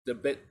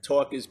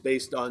talk is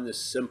based on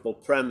this simple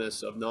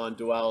premise of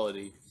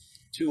non-duality,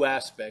 two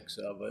aspects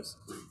of us,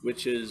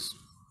 which is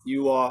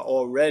you are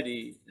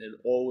already and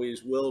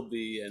always will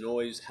be and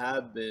always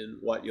have been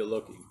what you're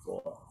looking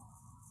for.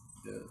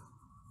 Yeah,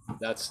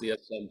 that's the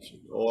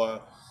assumption.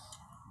 Or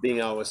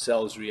being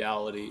ourselves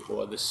reality,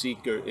 or the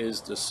seeker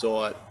is the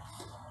sought.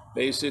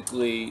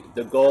 Basically,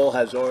 the goal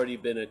has already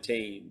been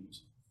attained.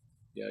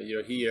 Yeah,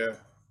 you're here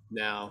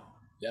now,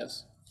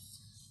 yes?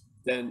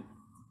 Then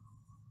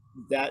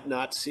that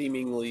not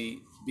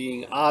seemingly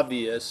being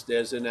obvious,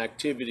 there's an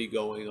activity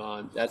going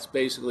on. That's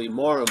basically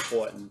more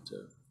important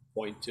to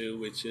point to,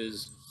 which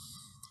is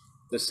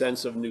the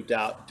sense of new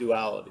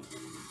duality.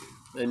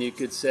 And you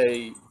could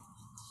say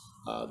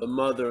the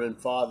mother and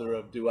father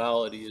of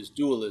duality is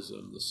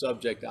dualism, the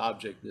subject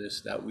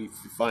objectness that we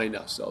find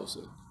ourselves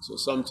in. So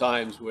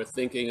sometimes we're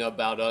thinking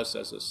about us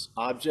as an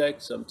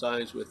object,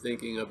 sometimes we're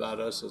thinking about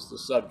us as the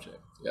subject.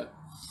 Yeah.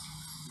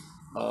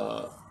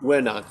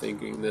 We're not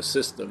thinking, the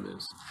system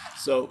is.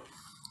 So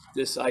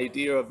this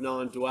idea of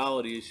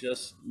non-duality is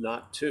just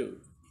not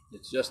true.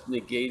 It's just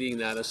negating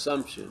that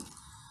assumption.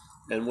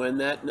 And when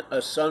that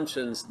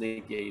assumption's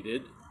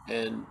negated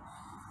and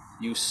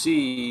you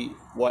see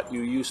what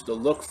you used to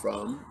look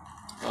from,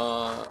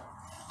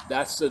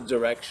 that's the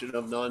direction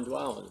of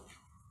non-duality.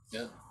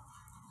 Yeah.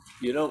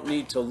 You don't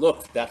need to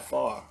look that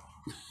far.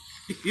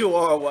 You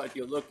are what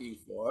you're looking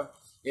for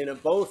in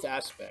both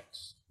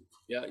aspects.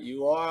 Yeah,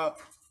 you are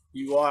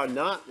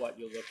not what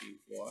you're looking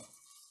for.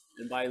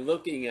 And by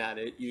looking at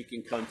it, you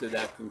can come to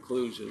that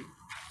conclusion.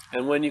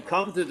 And when you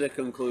come to the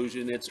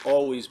conclusion, it's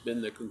always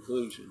been the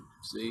conclusion.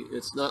 See,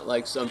 it's not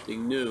like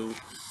something new.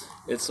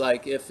 It's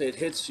like if it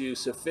hits you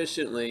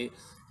sufficiently,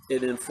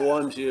 it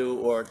informs you,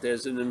 or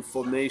there's an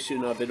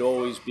information of it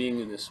always being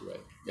in this way.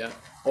 Yeah,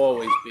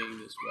 always being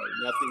this way.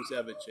 Nothing's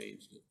ever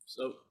changed it.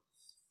 So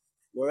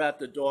we're at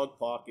the dog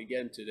park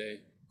again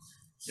today.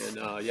 And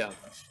yeah,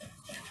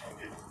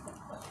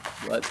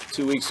 but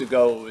 2 weeks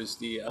ago it was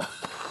the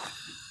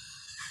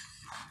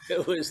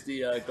it was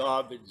the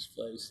garbage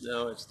place.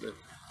 Now it's the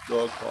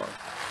dog park.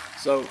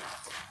 So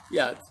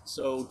yeah,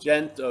 so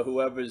Gent or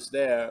whoever's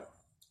there,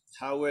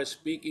 how we're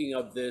speaking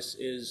of this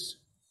is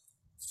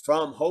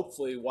from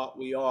hopefully what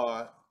we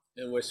are,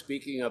 and we're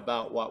speaking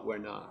about what we're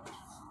not,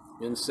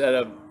 instead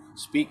of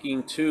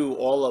speaking to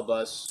all of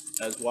us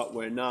as what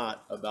we're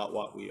not about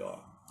what we are.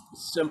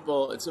 It's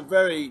simple. It's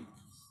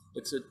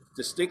a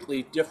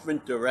distinctly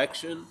different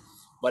direction,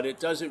 but it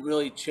doesn't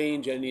really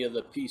change any of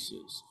the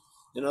pieces.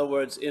 In other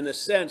words, in a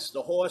sense,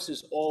 the horse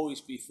is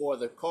always before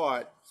the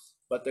cart,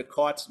 but the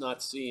cart's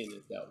not seeing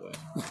it that way.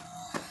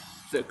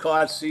 The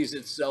cart sees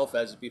itself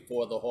as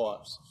before the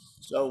horse.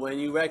 So when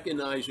you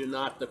recognize you're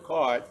not the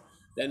cart,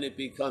 then it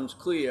becomes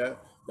clear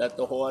that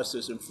the horse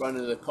is in front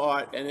of the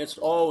cart, and it's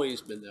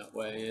always been that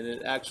way, and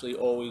it actually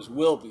always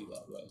will be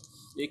that way.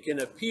 It can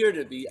appear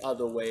to be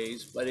other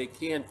ways, but it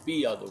can't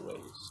be other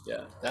ways.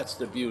 Yeah, that's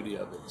the beauty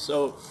of it.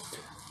 So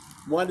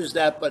what is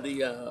that but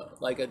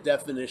like a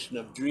definition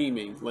of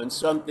dreaming? When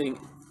something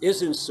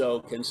isn't so,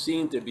 can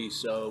seem to be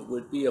so,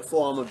 would be a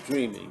form of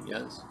dreaming,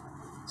 yes?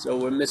 So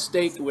we're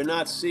mistaken, we're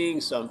not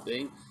seeing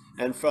something,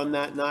 and from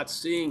that not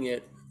seeing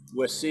it,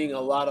 we're seeing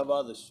a lot of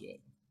other shit.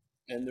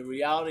 And the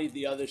reality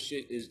the other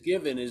shit is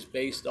given is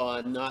based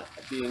on not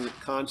being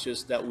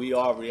conscious that we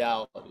are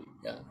reality.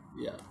 Yeah,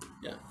 yeah,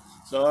 yeah.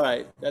 So all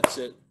right, that's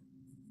it.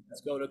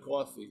 Let's go to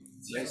coffee.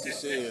 Nice to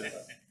see you.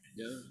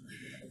 Yeah,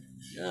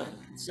 yeah.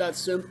 It's that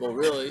simple,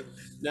 really.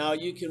 Now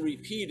you can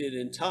repeat it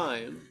in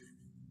time,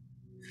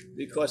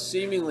 because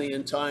seemingly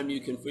in time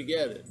you can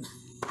forget it.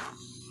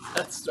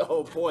 That's the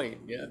whole point.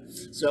 Yeah.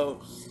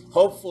 So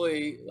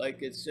hopefully,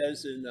 like it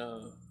says in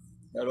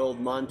that old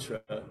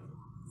mantra,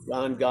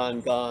 gone,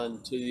 gone,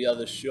 gone to the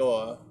other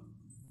shore,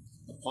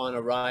 upon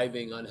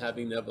arriving on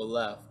having never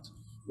left.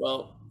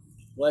 Well,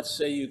 let's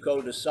say you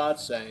go to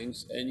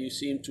satsangs and you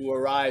seem to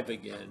arrive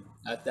again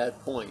at that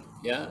point.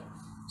 Yeah.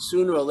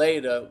 Sooner or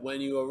later, when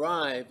you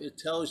arrive, it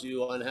tells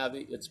you on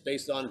having, it's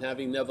based on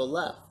having never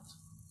left.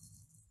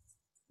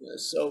 Yeah,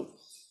 so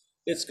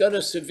it's going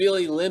to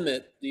severely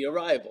limit the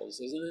arrivals,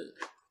 isn't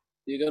it?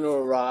 You're going to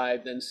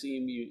arrive, then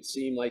seem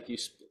like you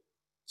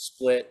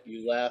split,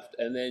 you left,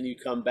 and then you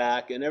come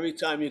back, and every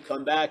time you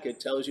come back, it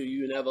tells you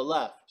you never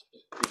left.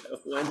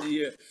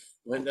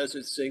 When does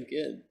it sink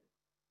in?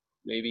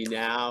 Maybe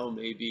now,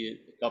 maybe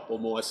a couple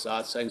more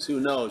satsangs, who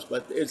knows?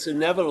 But it's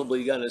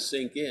inevitably going to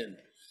sink in.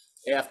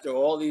 After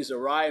all these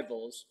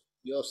arrivals,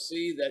 you'll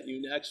see that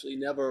you actually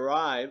never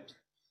arrived,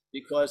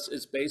 because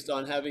it's based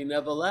on having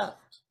never left.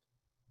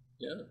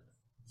 Yeah.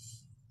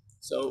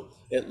 So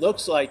it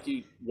looks like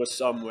you were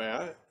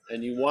somewhere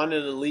and you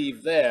wanted to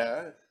leave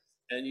there,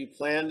 and you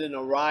planned an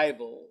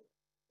arrival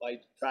by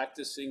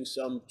practicing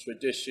some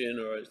tradition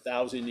or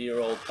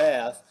 1,000-year-old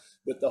path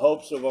with the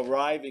hopes of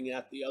arriving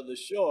at the other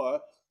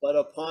shore, but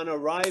upon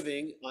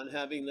arriving on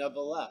having never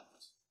left.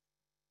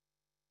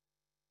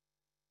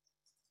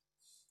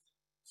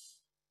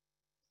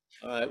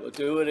 All right, we'll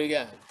do it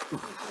again.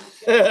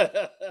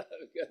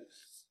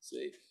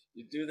 See,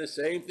 you do the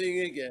same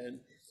thing again.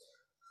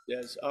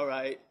 Yes, all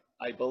right.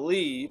 I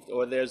believed,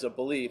 or there's a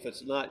belief,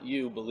 it's not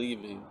you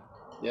believing.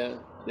 Yeah,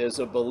 there's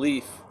a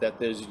belief that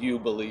there's you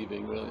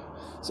believing, really.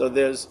 So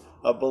there's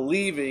a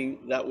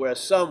believing that we're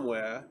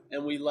somewhere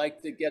and we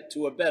like to get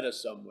to a better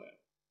somewhere.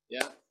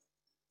 Yeah.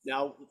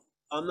 Now,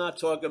 I'm not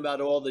talking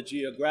about all the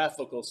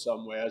geographical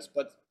somewheres,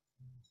 but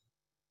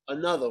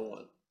another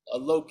one, a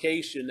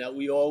location that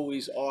we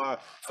always are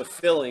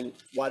fulfilling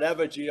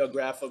whatever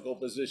geographical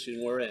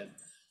position we're in.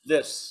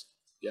 This,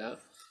 yeah.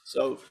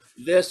 So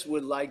this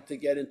would like to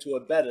get into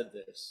a better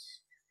this,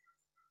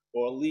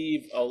 or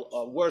leave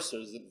a worse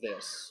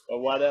this, or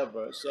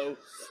whatever. So,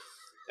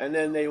 and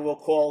then they will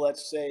call,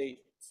 let's say,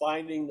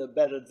 finding the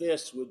better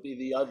this would be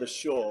the other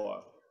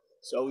shore.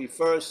 So we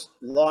first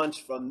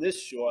launch from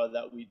this shore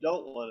that we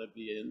don't want to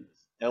be in,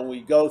 and we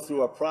go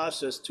through a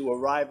process to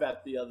arrive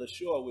at the other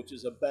shore, which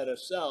is a better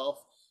self.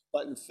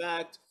 But in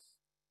fact,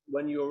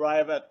 when you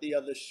arrive at the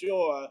other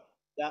shore,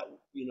 that,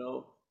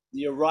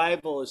 the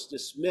arrival is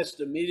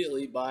dismissed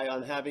immediately by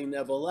on having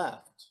never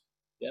left.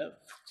 Yeah.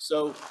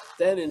 So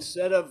then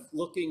instead of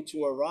looking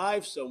to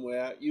arrive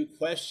somewhere, you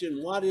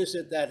question what is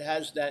it that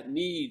has that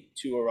need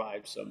to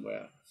arrive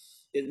somewhere.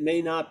 It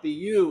may not be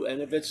you,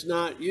 and if it's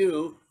not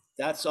you,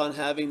 that's on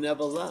having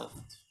never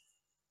left.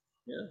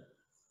 Yeah.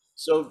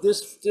 So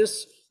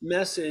this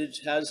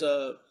message has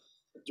a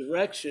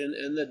direction,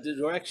 and the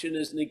direction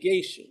is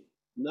negation,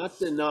 not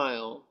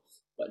denial,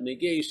 but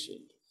negation.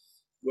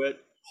 Where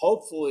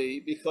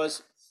hopefully,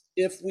 because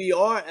if we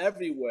are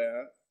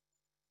everywhere,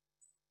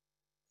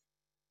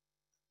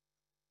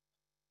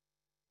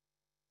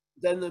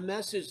 then the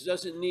message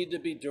doesn't need to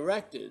be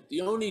directed.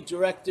 The only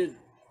direction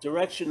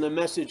the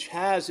message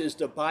has is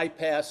to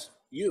bypass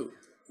you,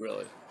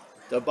 really,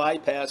 to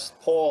bypass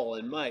Paul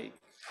and Mike.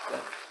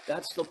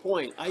 That's the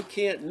point. I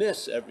can't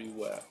miss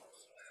everywhere.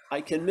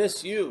 I can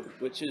miss you,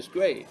 which is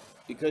great,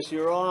 because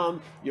your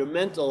arm, your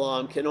mental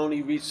arm, can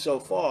only reach so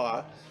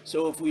far.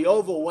 So if we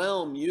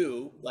overwhelm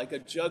you like a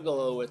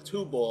juggler with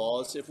two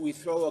balls, if we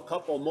throw a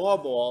couple more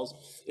balls,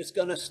 it's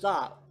going to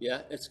stop.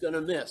 Yeah, it's going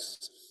to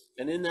miss.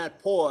 And in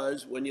that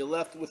pause, when you're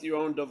left with your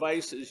own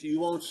devices,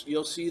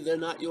 you'll see they're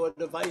not your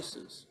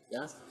devices.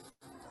 Yeah.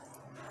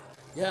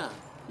 Yeah.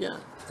 Yeah.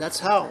 That's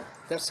how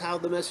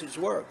the message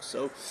works.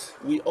 So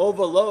we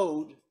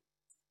overload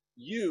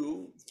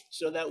you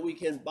so that we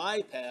can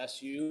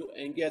bypass you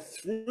and get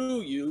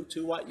through you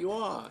to what you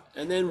are.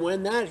 And then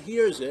when that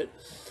hears it,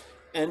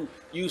 and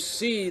you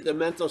see the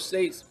mental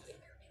states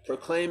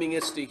proclaiming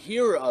it's the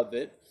hearer of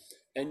it,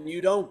 and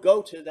you don't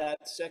go to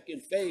that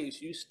second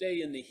phase, you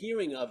stay in the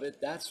hearing of it,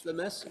 that's the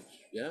message.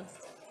 Yeah.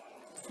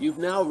 You've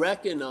now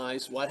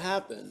recognized what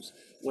happens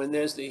when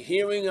there's the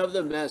hearing of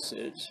the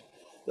message.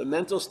 The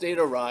mental state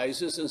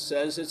arises and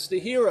says it's the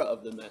hearer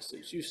of the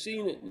message. You've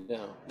seen it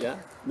now. Yeah.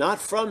 Not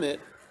from it.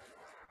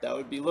 That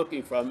would be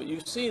looking from it.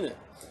 You've seen it.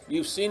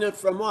 You've seen it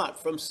from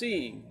what? From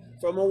seeing,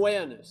 from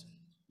awareness.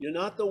 You're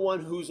not the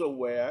one who's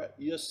aware.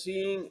 You're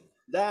seeing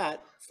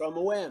that from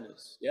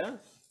awareness. Yeah.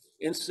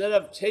 Instead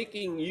of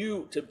taking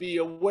you to be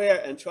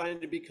aware and trying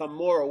to become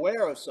more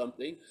aware of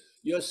something,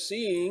 you're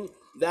seeing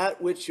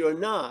that which you're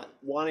not,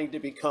 wanting to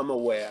become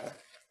aware,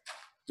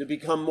 to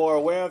become more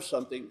aware of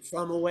something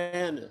from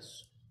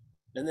awareness.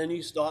 And then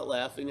you start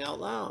laughing out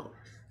loud.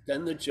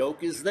 Then the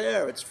joke is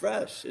there, it's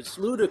fresh, it's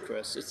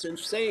ludicrous, it's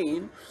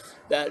insane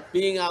that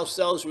being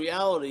ourselves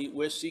reality,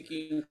 we're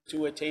seeking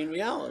to attain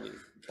reality.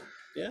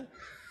 Yeah.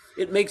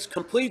 It makes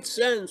complete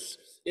sense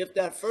if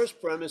that first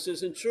premise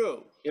isn't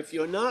true. If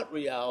you're not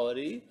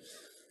reality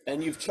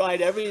and you've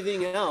tried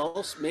everything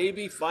else,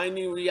 maybe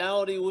finding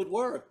reality would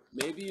work.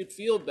 Maybe you'd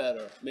feel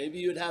better. Maybe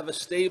you'd have a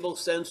stable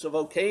sense of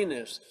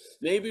okayness.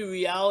 Maybe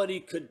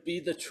reality could be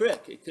the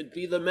trick. It could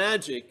be the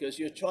magic because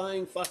you're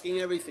trying fucking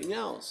everything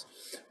else.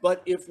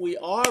 But if we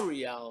are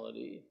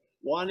reality,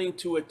 wanting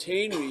to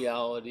attain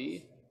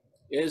reality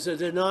is a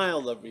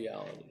denial of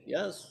reality.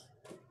 Yes?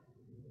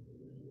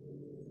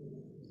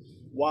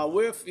 While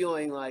we're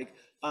feeling like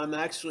I'm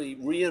actually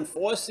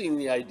reinforcing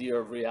the idea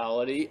of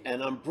reality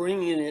and I'm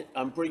bringing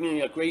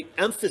a great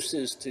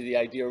emphasis to the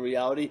idea of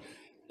reality.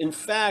 In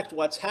fact,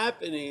 what's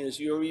happening is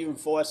you're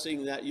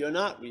reinforcing that you're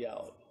not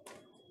reality.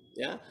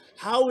 Yeah.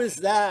 How is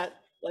that?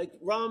 Like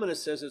Ramana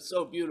says it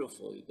so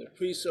beautifully, the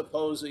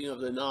presupposing of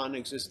the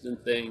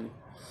non-existent thing,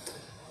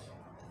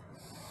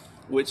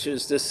 which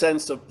is the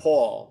sense of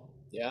Paul.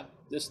 Yeah.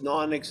 This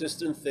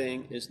non-existent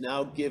thing is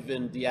now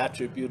given the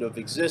attribute of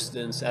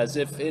existence as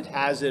if it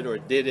has it or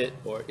did it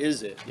or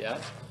is it.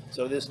 Yeah.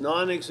 So this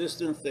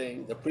non-existent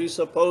thing, the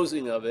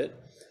presupposing of it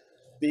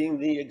being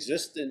the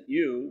existent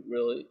you,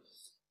 really,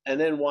 and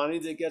then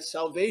wanting to get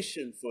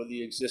salvation for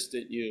the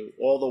existent you,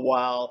 all the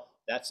while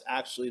that's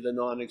actually the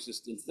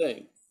non-existent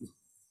thing.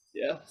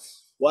 Yeah.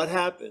 What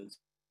happens?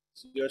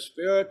 Your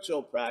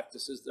spiritual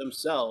practices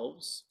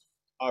themselves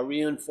are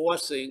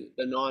reinforcing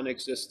the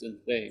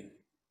non-existent thing.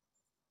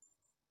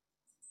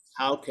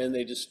 How can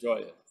they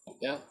destroy it?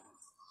 Yeah.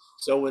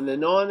 So when the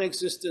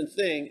non-existent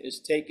thing is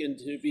taken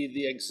to be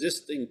the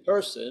existing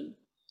person,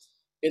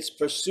 its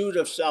pursuit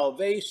of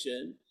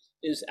salvation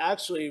is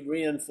actually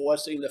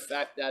reinforcing the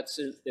fact that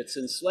it's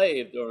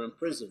enslaved or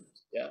imprisoned.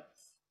 Yeah.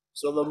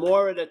 So the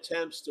more it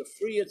attempts to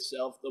free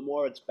itself, the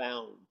more it's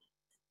bound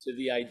to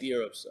the idea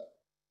of self.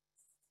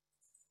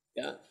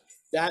 Yeah,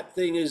 that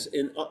thing is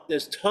in.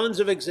 There's tons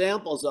of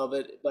examples of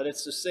it, but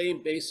it's the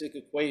same basic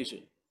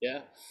equation.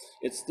 Yeah,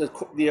 it's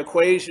the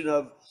equation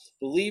of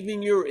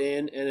believing you're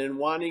in and then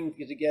wanting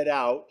to get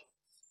out,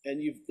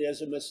 and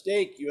there's a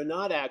mistake. You're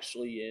not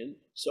actually in.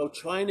 So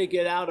trying to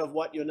get out of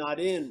what you're not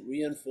in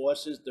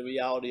reinforces the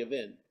reality of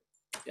in.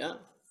 Yeah.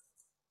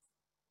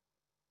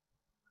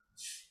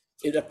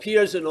 It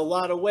appears in a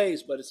lot of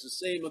ways, but it's the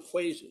same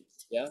equation.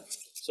 Yeah.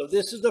 So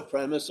this is the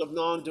premise of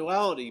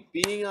non-duality.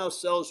 Being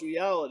ourselves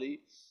reality,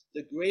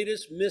 the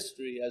greatest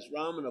mystery, as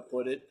Ramana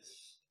put it,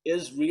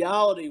 is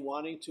reality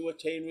wanting to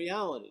attain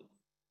reality.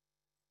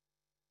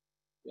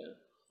 Yeah.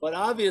 But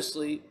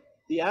obviously,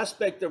 the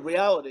aspect of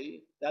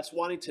reality that's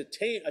wanting to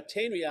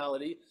attain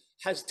reality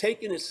has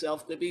taken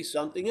itself to be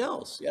something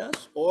else,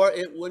 yes? Or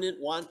it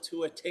wouldn't want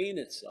to attain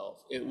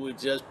itself. It would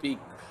just be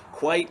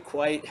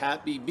quite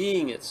happy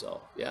being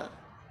itself, yeah?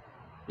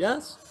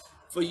 Yes?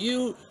 For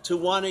you to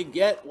want to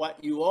get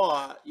what you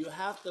are, you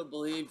have to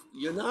believe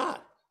you're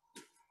not.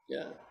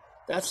 Yeah.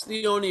 That's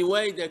the only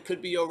way there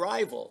could be a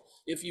rival.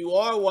 If you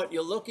are what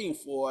you're looking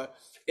for,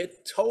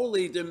 it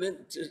totally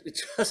it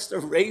just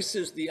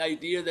erases the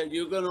idea that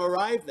you're going to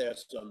arrive there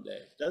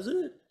someday,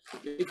 doesn't it?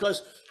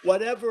 Because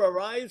whatever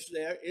arrives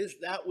there is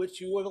that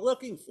which you were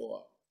looking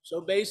for.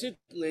 So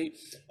basically,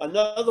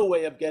 another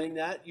way of getting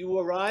that, you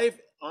arrive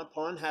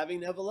upon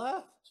having never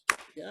left.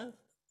 Yeah.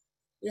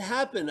 It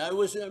happened. I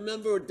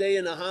remember a day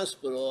in the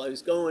hospital. I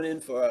was going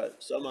in for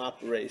some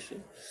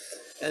operation,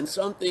 and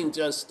something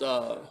just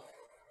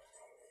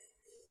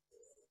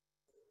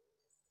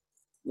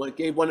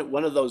gave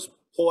one of those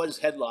pause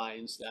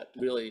headlines that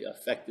really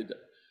affected.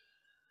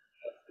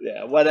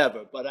 Yeah,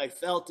 whatever. But I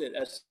felt it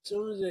as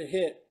soon as it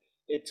hit.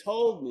 It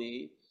told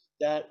me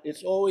that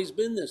it's always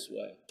been this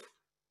way.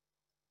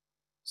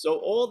 So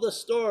all the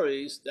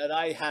stories that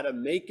I had to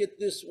make it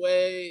this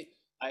way,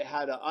 I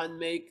had to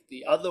unmake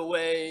the other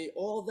way,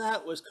 all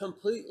that was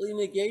completely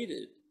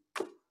negated.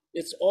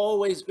 It's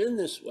always been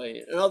this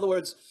way. In other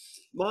words,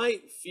 my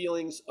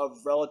feelings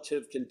of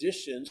relative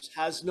conditions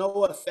has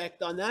no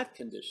effect on that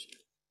condition.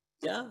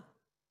 Yeah.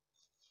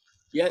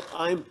 Yet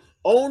I'm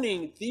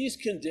owning these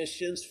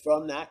conditions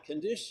from that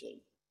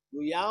condition.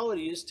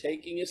 Reality is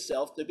taking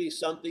itself to be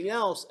something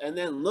else and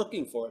then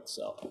looking for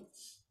itself.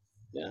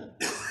 Yeah.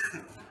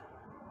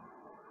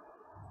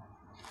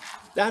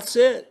 That's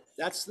it.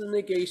 That's the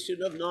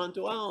negation of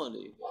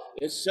non-duality.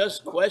 It's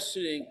just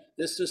questioning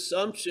this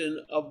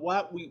assumption of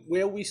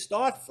where we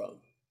start from.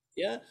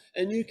 Yeah.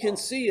 And you can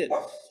see it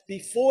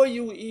before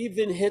you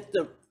even hit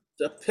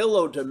the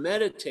pillow to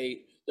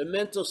meditate. The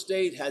mental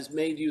state has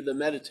made you the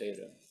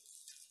meditator.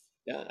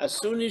 Yeah. As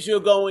soon as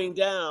you're going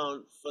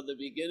down for the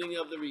beginning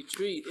of the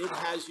retreat, it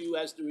has you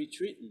as the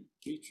retreatant.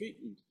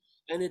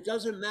 And it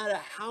doesn't matter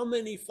how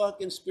many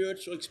fucking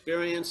spiritual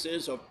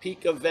experiences or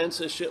peak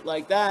events or shit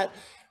like that,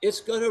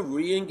 it's going to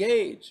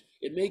re-engage.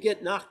 It may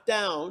get knocked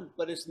down,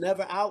 but it's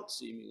never out,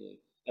 seemingly.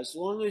 As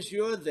long as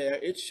you're there,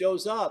 it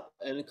shows up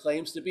and it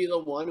claims to be the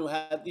one who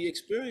had the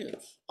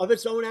experience of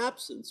its own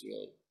absence,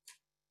 really.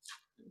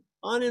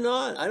 On and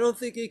on. I don't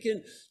think it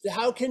can.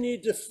 How can you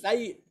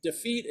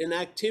defeat an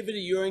activity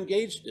you're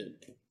engaged in?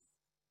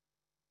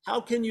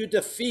 How can you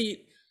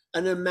defeat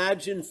an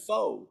imagined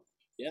foe?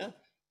 Yeah.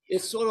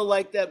 It's sort of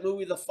like that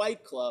movie, The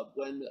Fight Club,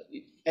 when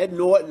Ed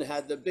Norton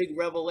had the big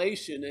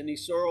revelation and he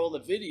saw all the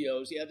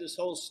videos. He had this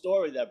whole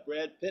story that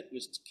Brad Pitt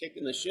was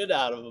kicking the shit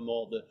out of him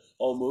all the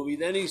whole movie.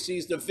 Then he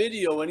sees the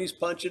video and he's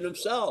punching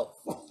himself.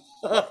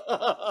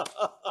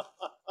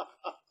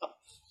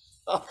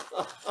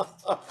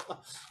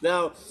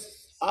 Now,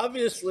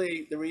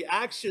 obviously, the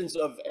reactions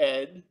of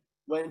Ed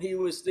when he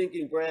was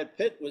thinking Brad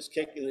Pitt was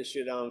kicking the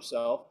shit out of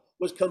himself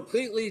was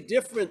completely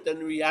different than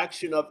the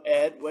reaction of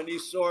Ed when he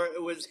saw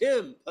it was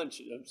him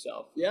punching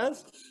himself.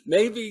 Yes?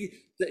 Maybe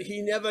that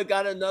he never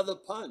got another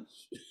punch.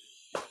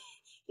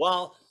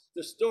 While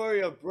the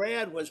story of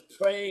Brad was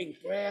praying,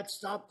 Brad,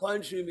 stop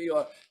punching me,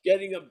 or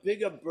getting a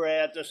bigger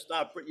Brad to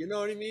stop. You know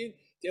what I mean?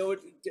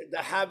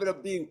 The habit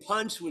of being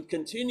punched would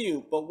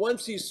continue. But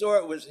once he saw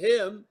it was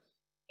him,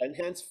 and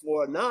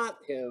henceforth not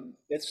him,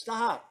 it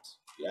stopped.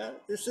 Yeah,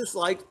 this is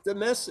like the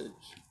message.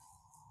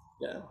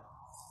 Yeah.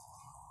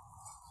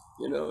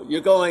 You know, you're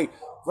going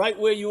right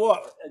where you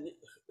are. And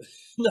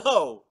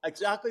no,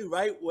 exactly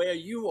right where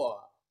you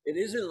are. It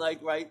isn't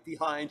like right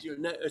behind you.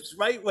 It's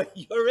right where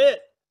you're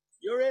it.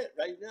 You're it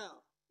right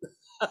now.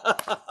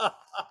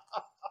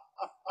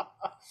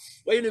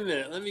 Wait a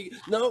minute.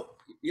 No,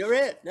 you're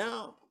it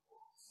now.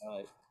 All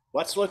right.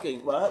 What's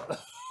looking? What?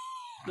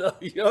 No,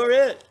 you're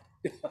it.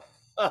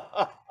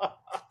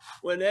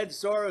 When Ed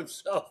saw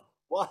himself,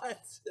 what?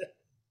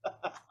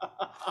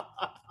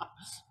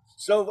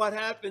 So what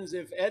happens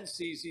if Ed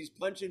sees he's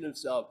punching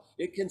himself?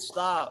 It can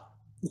stop,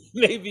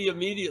 maybe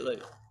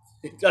immediately.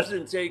 It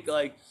doesn't take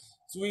like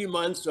 3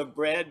 months of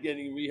Brad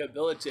getting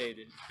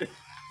rehabilitated.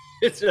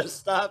 It just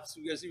stops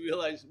because he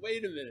realizes,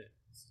 wait a minute,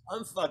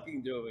 I'm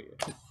fucking doing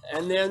it.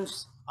 And then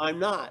I'm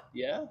not,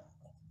 yeah?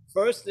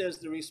 First, there's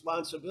the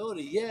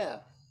responsibility. Yeah,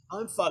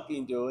 I'm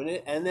fucking doing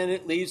it, and then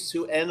it leads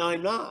to, and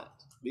I'm not,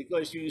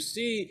 because you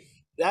see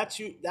that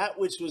that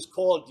which was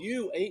called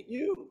you ain't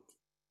you.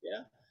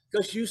 Yeah,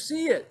 because you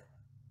see it.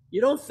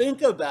 You don't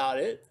think about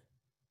it.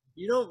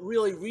 You don't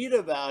really read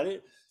about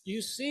it.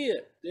 You see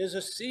it. There's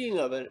a seeing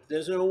of it.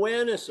 There's an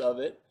awareness of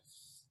it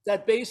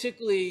that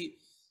basically,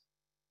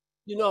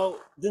 then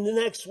the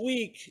next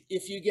week,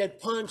 if you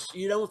get punched,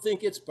 you don't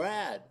think it's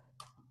Brad.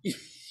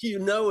 You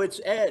know it's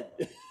Ed.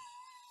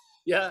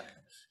 Yeah,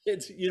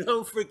 you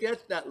don't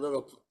forget that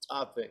little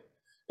topic.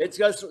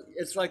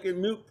 It's like a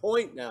moot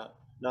point now.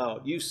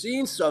 No, you've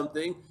seen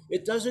something,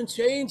 it doesn't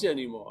change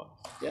anymore.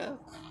 Yeah,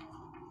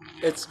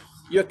 it's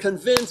you're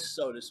convinced,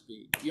 so to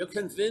speak. You're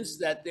convinced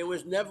that there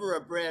was never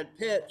a Brad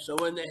Pitt. So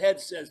when the head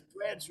says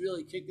Brad's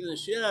really kicking the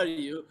shit out of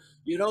you,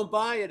 you don't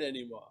buy it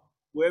anymore.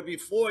 Where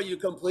before you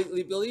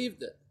completely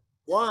believed it.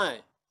 Why?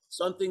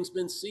 Something's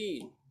been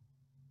seen.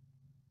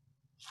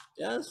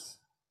 Yes.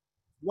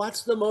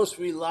 What's the most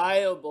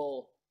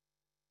reliable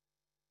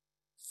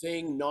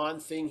thing,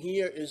 non-thing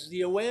here is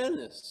the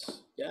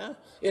awareness. Yeah,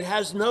 it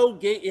has no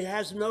gate, it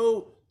has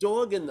no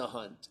dog in the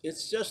hunt.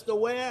 It's just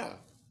aware.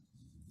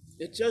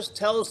 It just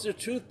tells the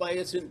truth by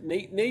its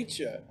innate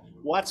nature.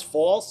 What's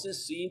false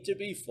is seen to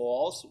be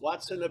false.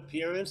 What's an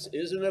appearance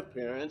is an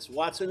appearance.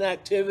 What's an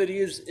activity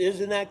is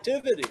an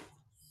activity.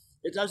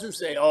 It doesn't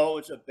say, oh,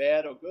 it's a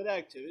bad or good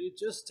activity. It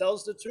just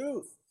tells the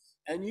truth.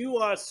 And you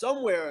are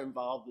somewhere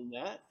involved in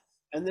that.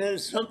 And then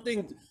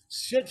something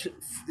shit,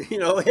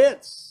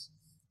 hits.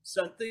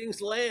 Some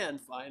things land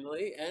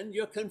finally, and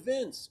you're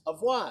convinced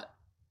of what?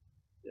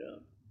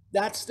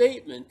 That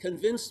statement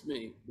convinced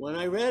me when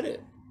I read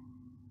it.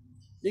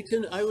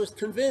 I was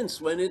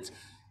convinced when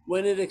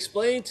it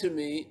explained to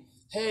me,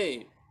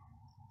 hey,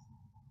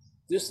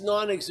 this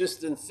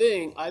non-existent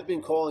thing I've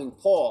been calling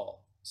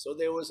Paul. So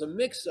there was a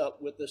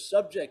mix-up with the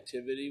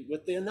subjectivity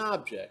with an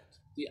object.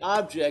 The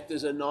object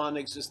is a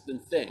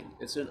non-existent thing.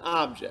 It's an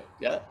object,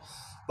 yeah?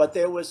 But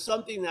there was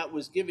something that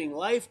was giving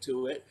life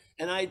to it,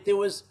 and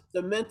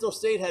the mental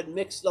state had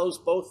mixed those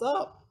both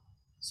up.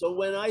 So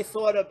when I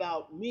thought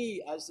about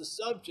me as the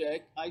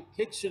subject, I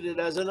pictured it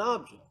as an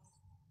object,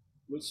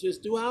 which is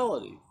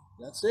duality.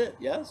 That's it,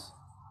 yes?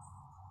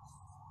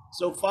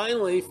 So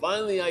finally,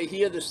 I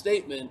hear the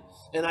statement,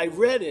 and I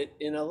read it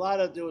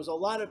there was a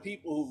lot of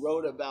people who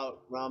wrote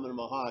about Ramana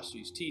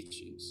Maharshi's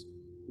teachings.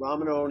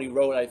 Ramana only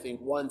wrote, I think,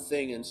 one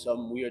thing in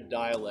some weird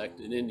dialect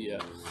in India.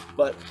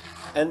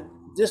 And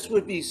this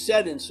would be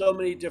said in so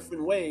many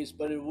different ways,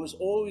 but it was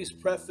always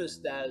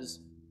prefaced as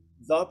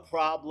the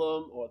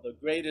problem or the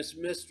greatest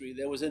mystery.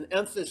 There was an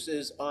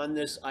emphasis on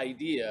this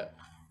idea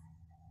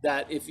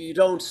that if you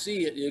don't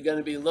see it, you're going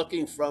to be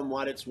looking from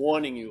what it's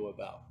warning you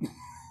about.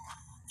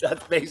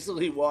 That's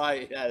basically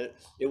why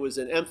it was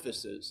an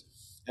emphasis.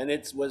 And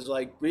it was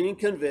like being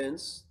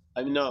convinced.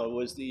 I mean, no, it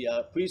was the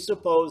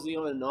presupposing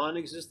of a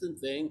non-existent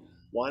thing,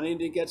 wanting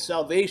to get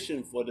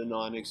salvation for the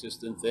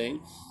non-existent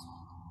thing.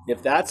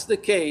 If that's the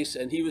case,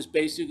 and he was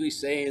basically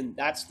saying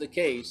that's the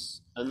case,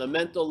 on the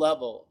mental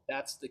level,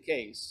 that's the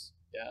case.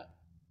 Yeah.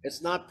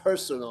 It's not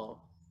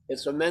personal.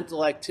 It's a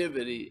mental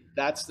activity.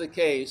 That's the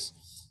case.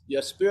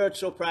 Your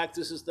spiritual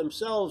practices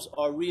themselves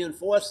are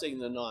reinforcing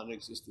the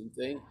non-existent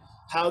thing.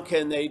 How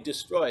can they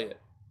destroy it?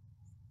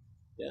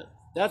 Yeah,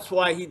 that's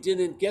why he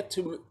didn't get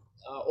to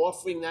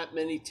offering that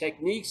many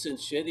techniques and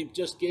shit. He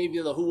just gave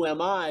you the who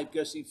am I,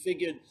 because he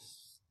figured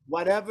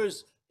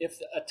if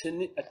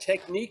a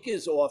technique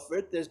is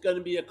offered, there's going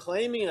to be a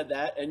claiming of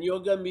that, and you're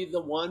going to be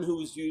the one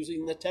who's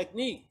using the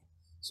technique.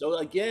 So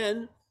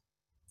again,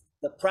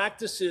 the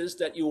practices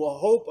that you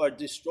hope are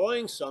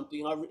destroying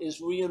something is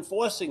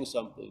reinforcing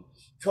something,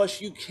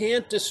 because you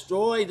can't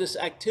destroy this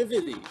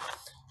activity.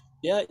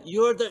 Yeah,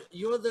 you're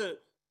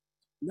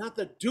not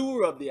the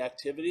doer of the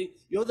activity,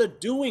 you're the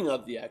doing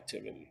of the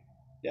activity.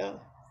 Yeah.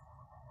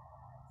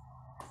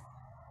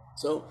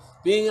 So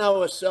being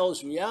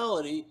ourselves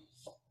reality,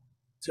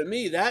 to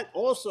me, that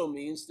also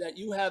means that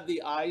you have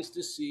the eyes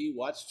to see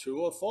what's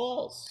true or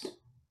false.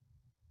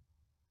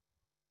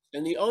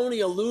 And the only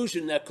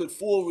illusion that could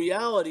fool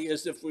reality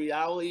is if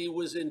reality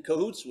was in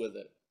cahoots with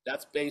it.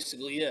 That's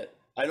basically it.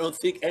 I don't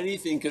think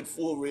anything could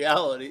fool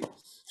reality.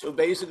 So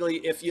basically,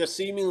 if you're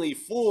seemingly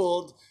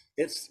fooled,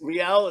 it's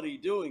reality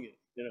doing it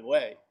in a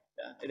way.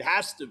 Yeah? It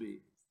has to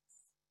be.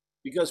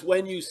 Because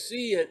when you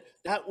see it,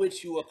 that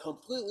which you were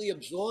completely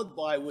absorbed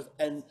by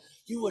and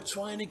you were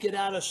trying to get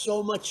out of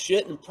so much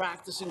shit and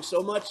practicing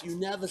so much, you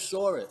never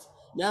saw it.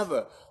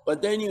 Never.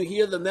 But then you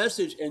hear the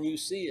message and you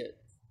see it.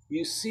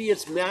 You see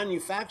its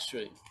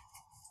manufacturing.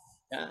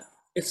 Yeah.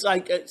 It's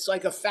like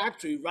a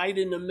factory right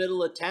in the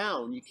middle of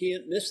town. You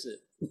can't miss it.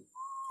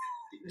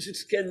 You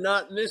just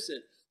cannot miss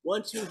it.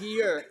 Once you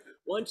hear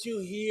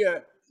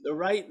the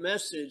right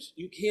message,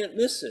 you can't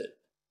miss it,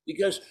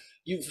 because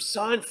you've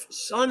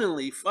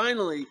suddenly,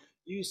 finally,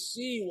 you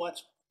see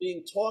what's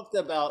being talked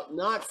about,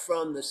 not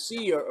from the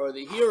seer or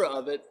the hearer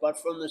of it,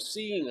 but from the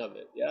seeing of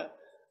it. Yeah,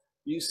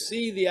 you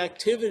see the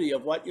activity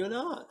of what you're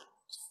not.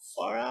 It's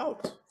far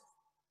out.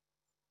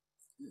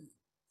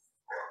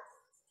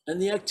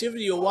 And the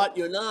activity or what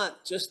you're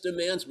not just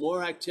demands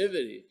more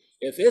activity.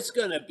 If it's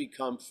going to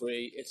become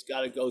free, it's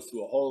got to go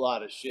through a whole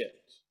lot of shit.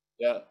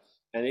 Yeah.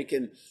 And it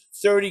can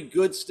 30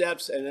 good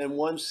steps and then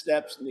one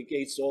step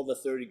negates all the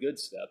 30 good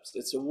steps.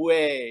 It's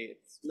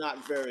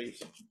not very,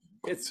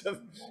 it's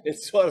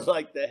sort of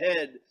like the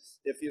head.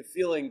 If you're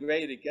feeling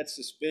great, it gets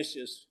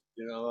suspicious.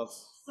 You know,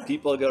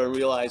 people are going to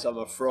realize I'm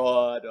a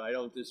fraud or I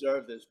don't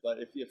deserve this. But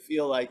if you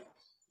feel like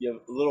you're a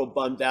little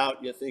bummed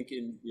out, you're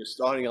thinking you're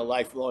starting a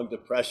lifelong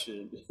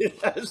depression.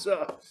 It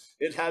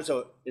has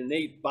a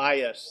innate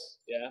bias.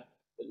 Yeah.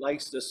 It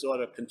likes to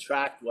sort of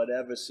contract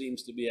whatever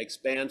seems to be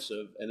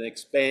expansive and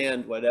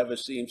expand whatever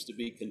seems to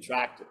be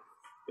contracted.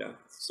 Yeah.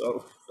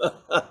 So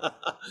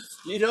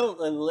you don't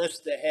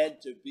enlist the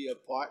head to be a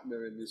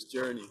partner in this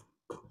journey.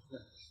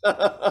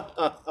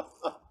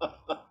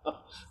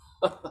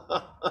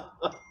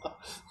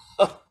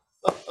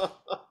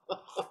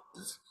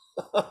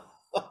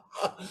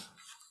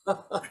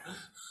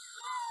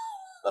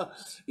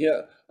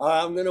 Yeah,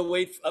 I'm gonna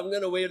wait. I'm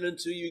gonna wait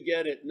until you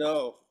get it.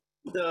 No,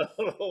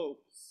 no,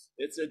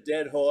 it's a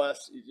dead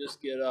horse. You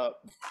just get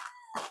up.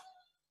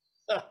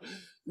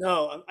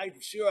 No, I'm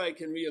sure I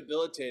can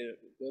rehabilitate it.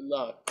 Good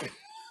luck.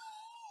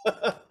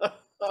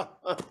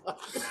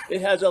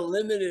 It has a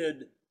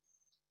limited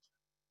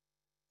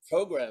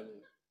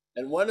programming,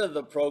 and one of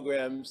the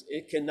programs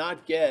it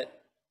cannot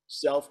get.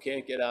 Self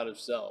can't get out of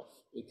self.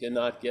 It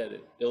cannot get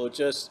it. It will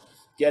just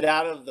get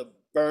out of the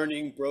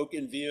burning,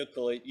 broken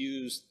vehicle it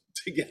used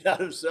to get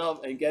out of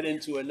self and get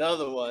into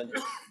another one,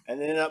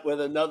 and end up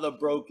with another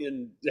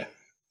broken,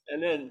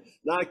 and then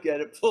not get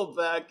it, pull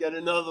back, get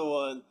another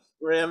one,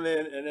 ram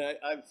in, and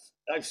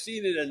I've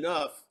seen it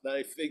enough that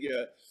I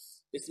figure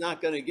it's not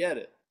going to get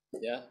it.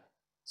 Yeah,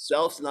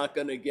 self's not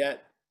going to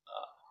get.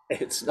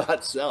 It's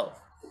not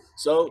self.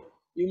 So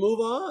you move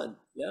on.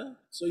 Yeah.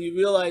 So you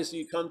realize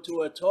you come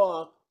to a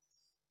talk.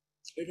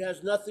 It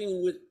has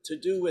nothing to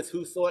do with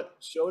who thought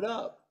showed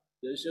up.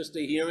 There's just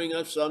a hearing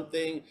of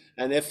something,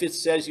 and if it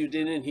says you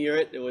didn't hear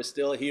it, there was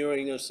still a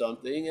hearing of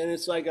something, and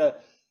it's like a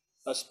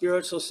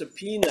spiritual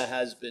subpoena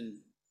has been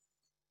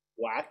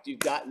whacked. You've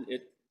gotten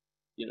it,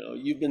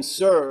 you've been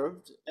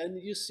served, and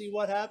you see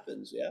what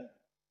happens. Yeah,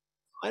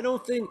 I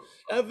don't think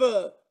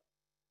ever.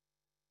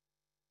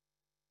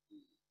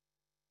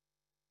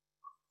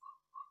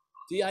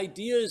 The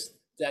ideas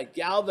that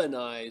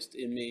galvanized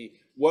in me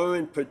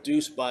weren't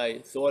produced by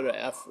thought or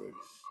effort.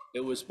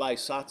 It was by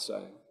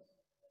satsang.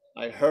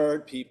 I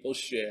heard people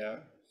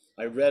share.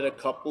 I read a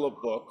couple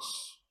of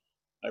books.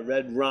 I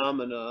read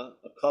Ramana,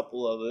 a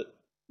couple of it,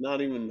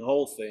 not even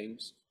whole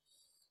things.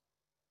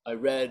 I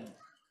read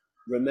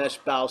Ramesh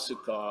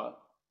Balsekar,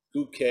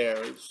 Who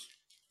Cares?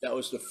 That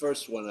was the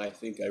first one I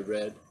think I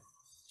read.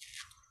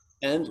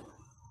 And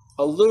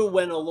a little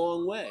went a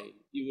long way.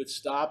 You would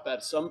stop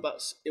at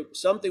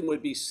something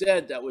would be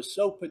said that was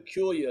so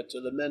peculiar to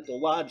the mental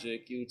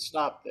logic, you would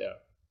stop there.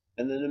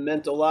 And then the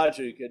mental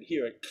logic could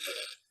hear it.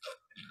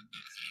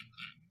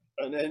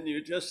 And then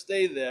you just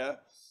stay there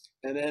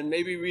and then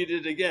maybe read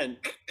it again.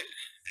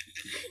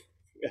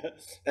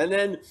 And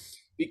then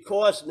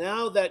because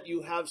now that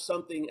you have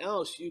something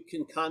else, you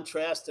can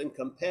contrast and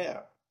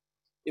compare.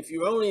 If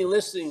you're only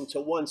listening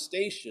to one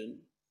station,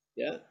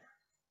 yeah,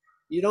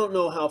 you don't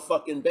know how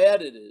fucking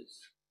bad it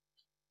is.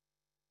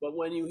 But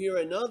when you hear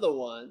another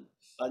one,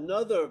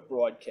 another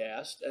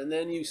broadcast, and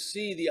then you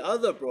see the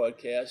other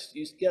broadcast,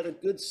 you get a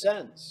good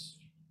sense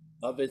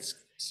of its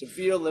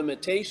severe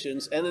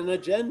limitations and an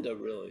agenda,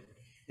 really.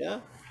 Yeah.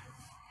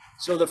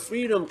 So the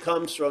freedom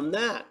comes from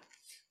that.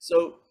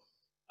 So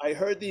I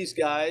heard these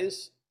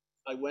guys.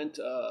 I went,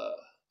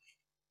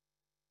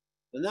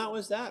 and that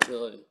was that,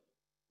 really.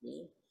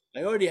 Yeah.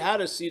 I already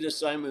had a seed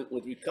assignment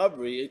with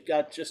recovery. It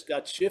just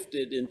got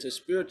shifted into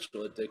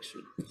spiritual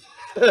addiction.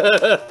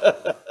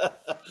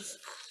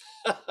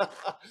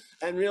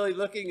 And really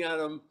looking at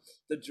them,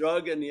 the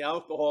drug and the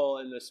alcohol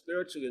and the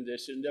spiritual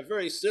condition, they're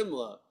very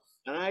similar.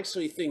 And I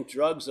actually think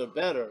drugs are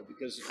better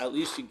because at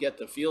least you get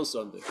to feel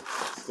something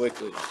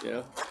quickly, you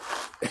know?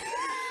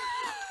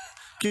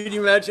 Can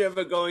you imagine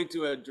ever going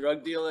to a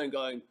drug dealer and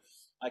going,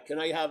 can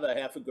I have a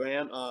half a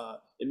gram?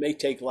 It may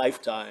take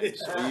lifetimes.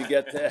 So you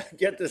get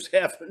this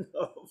half a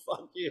no,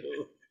 fuck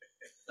you.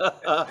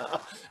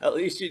 At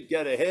least you'd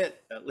get a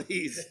hit, at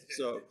least.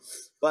 So,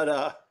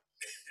 but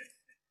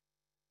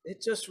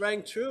it just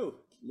rang true.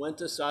 Went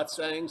to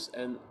satsangs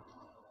and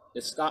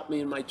it stopped me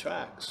in my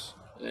tracks.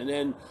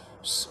 And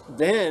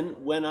then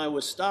when I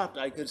was stopped,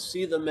 I could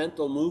see the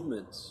mental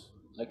movements.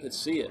 I could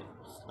see it.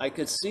 I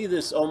could see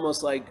this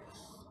almost like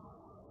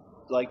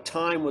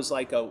time was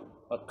like a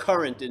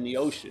current in the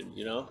ocean,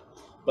 you know,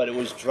 but it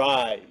was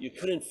dry. You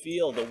couldn't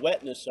feel the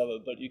wetness of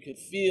it, but you could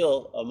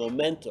feel a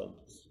momentum,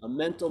 a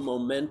mental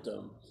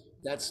momentum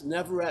that's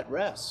never at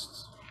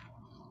rest.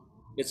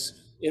 It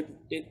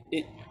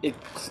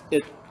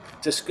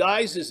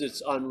disguises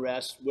its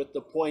unrest with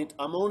the point,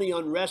 I'm only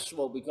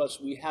unrestful because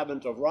we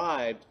haven't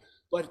arrived,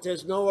 but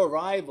there's no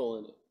arrival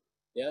in it.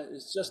 Yeah,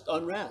 it's just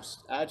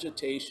unrest,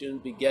 agitation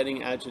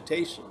begetting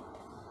agitation.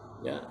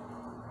 Yeah.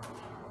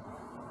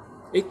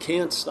 It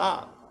can't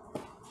stop.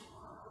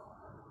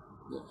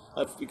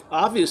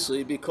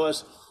 Obviously,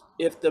 because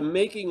if the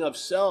making of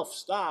self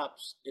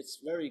stops, it's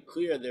very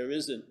clear there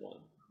isn't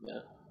one.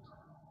 Yeah.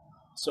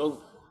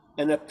 So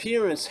an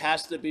appearance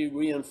has to be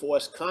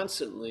reinforced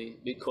constantly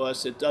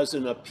because it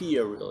doesn't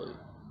appear really.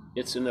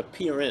 It's an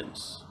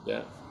appearance.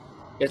 Yeah.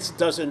 It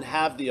doesn't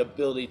have the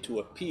ability to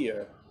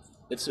appear.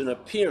 It's an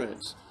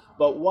appearance.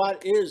 But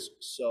what is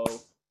so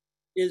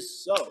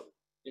is so.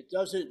 It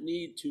doesn't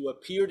need to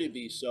appear to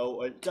be so,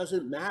 or it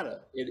doesn't matter.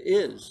 It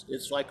is.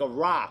 It's like a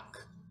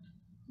rock.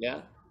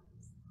 Yeah.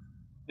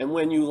 And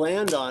when you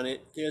land on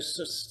it, there's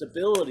a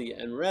stability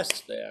and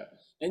rest there.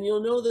 And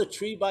you'll know the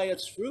tree by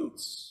its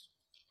fruits.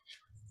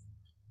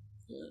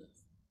 Yeah.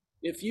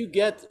 If you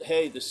get,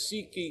 hey, the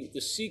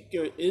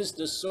seeker is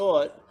the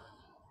sort,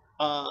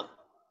 uh,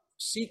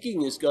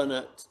 seeking is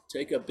gonna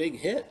take a big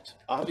hit,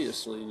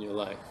 obviously, in your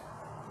life.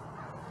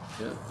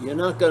 Yeah.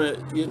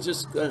 You're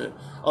just gonna,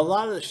 a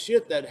lot of the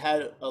shit that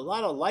had a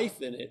lot of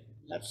life in it,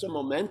 have some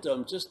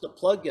momentum, just the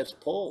plug gets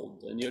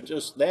pulled and you're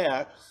just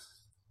there,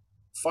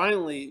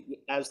 finally,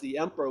 as the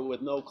emperor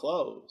with no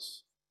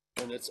clothes.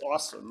 And it's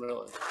awesome,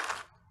 really.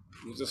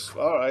 You're just,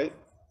 all right,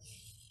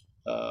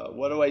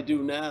 what do I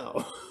do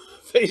now?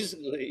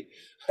 Basically,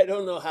 I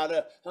don't know how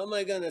am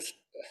I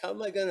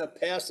gonna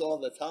pass all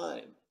the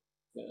time?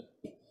 Yeah.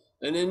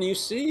 And then you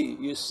see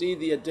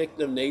the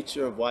addictive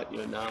nature of what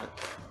you're not.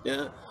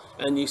 Yeah.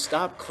 And you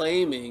stop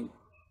claiming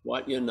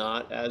what you're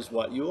not as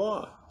what you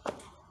are.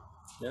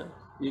 Yeah.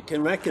 You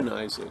can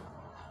recognize it.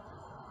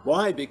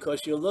 Why?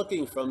 Because you're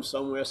looking from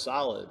somewhere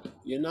solid.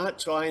 You're not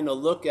trying to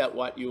look at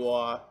what you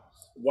are,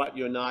 what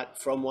you're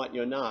not, from what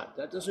you're not.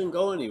 That doesn't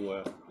go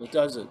anywhere. It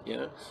doesn't.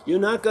 Yeah. You're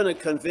not going to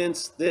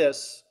convince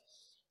this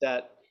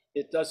that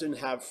it doesn't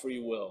have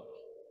free will.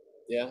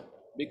 Yeah.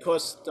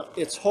 Because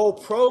its whole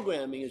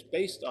programming is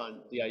based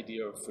on the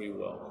idea of free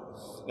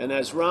will. And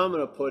as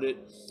Ramana put it,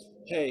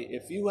 hey,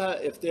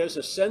 if there's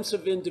a sense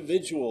of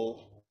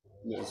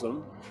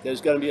individualism, there's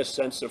going to be a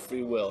sense of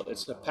free will.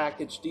 It's a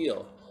package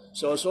deal.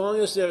 So as long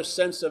as there's a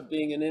sense of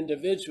being an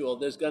individual,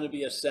 there's going to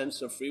be a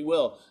sense of free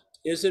will.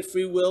 Is it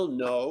free will?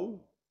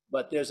 No,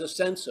 but there's a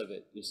sense of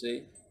it, you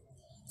see.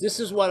 This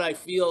is what I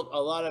feel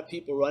a lot of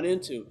people run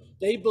into.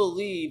 They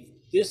believe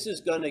this is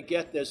going to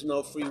get there's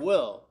no free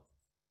will,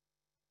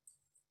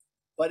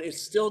 but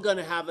it's still going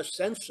to have a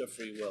sense of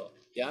free will,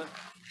 yeah?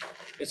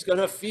 It's going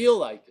to feel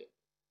like it.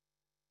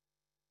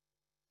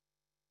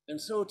 And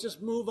so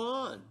just move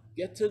on,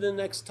 get to the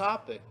next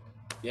topic,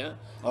 yeah?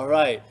 All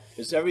right,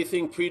 is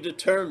everything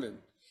predetermined?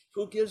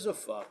 Who gives a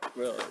fuck,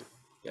 really,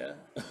 yeah?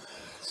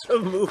 So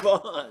move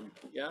on,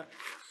 yeah?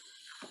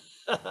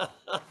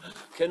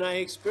 Can I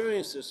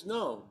experience this?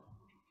 No.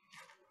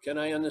 Can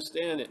I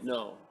understand it?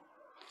 No.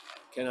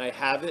 Can I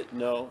have it?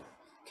 No.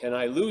 Can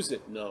I lose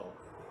it? No.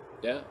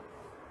 Yeah?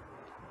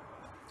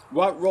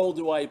 What role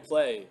do I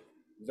play?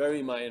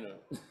 Very minor.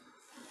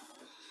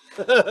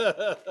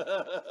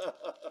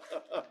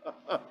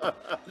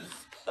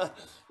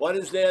 What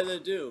is there to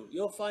do?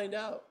 You'll find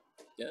out.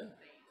 Yeah?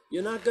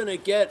 You're not going to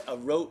get a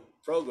rote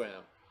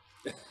program.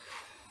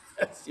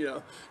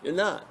 You're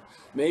not.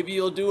 Maybe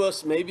you'll do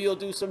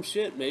some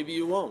shit, maybe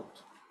you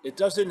won't. It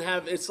doesn't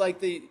have, it's like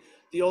the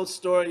old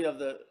story of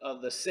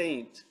the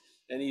saint,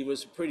 and he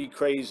was pretty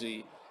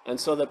crazy. And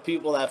so the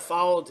people that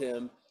followed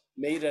him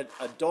made a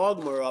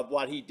dogma of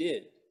what he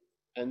did.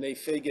 And they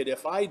figured,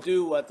 if I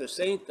do what the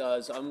saint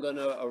does, I'm going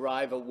to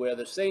arrive at where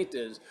the saint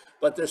is.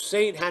 But the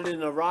saint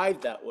hadn't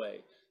arrived that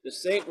way. The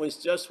saint was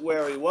just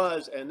where he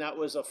was, and that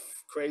was a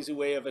crazy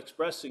way of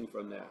expressing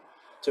from there.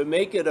 To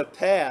make it a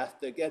path,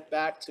 to get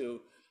back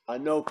to a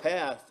no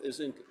path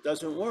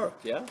doesn't work,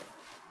 yeah?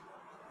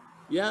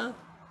 Yeah?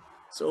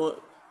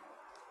 So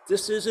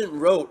this isn't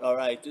rote, all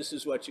right, this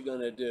is what you're going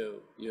to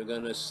do. You're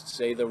going to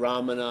say the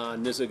Ramana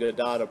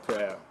Nisargadatta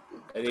prayer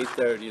at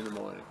 8:30 in the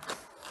morning.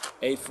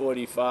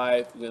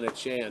 8:45, you're going to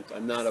chant,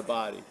 I'm not a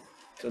body,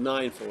 to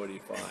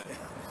 9:45.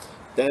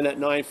 Then at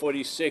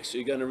 9:46,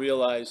 you're going to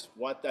realize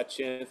what that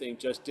chanting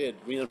just did,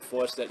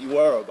 reinforce that you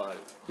were a body.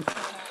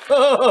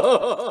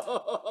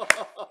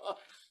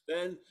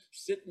 Then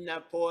sit in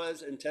that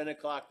pause, and 10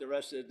 o'clock, the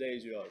rest of the day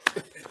is yours.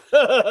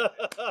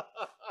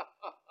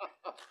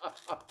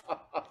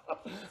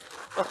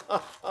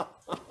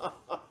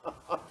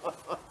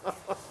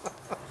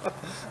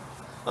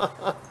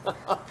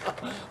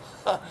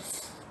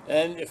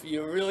 And if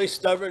you're really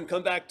stubborn,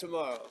 come back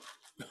tomorrow.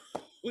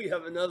 We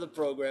have another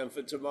program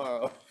for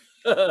tomorrow.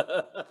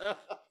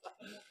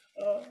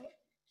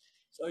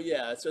 So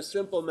yeah, it's a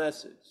simple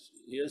message.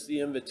 Here's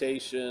the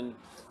invitation.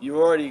 You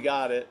already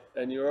got it,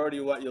 and you're already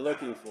what you're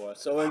looking for.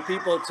 So when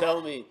people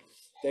tell me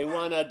they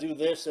want to do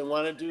this and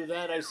want to do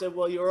that, I said,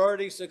 well, you're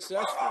already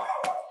successful.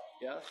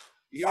 Yeah,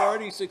 you're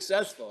already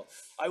successful.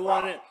 I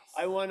want to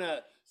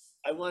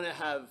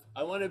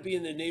be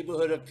in the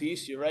neighborhood of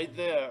peace. You're right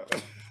there.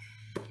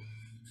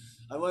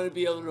 I want to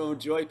be able to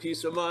enjoy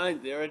peace of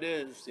mind. There it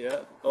is.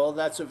 Yeah, all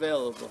that's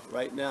available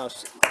right now.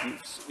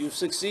 You've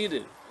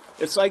succeeded.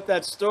 It's like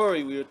that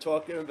story we were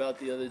talking about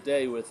the other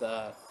day with,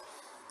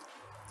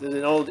 there's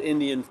an old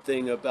Indian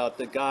thing about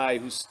the guy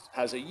who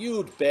has a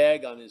huge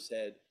bag on his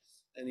head,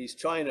 and he's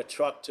trying to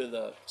truck to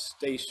the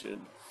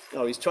station.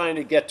 No, he's trying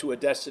to get to a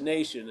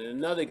destination, and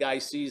another guy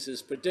sees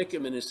his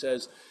predicament and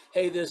says,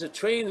 "Hey, there's a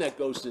train that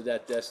goes to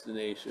that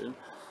destination.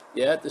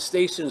 Yeah, the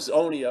station's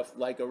only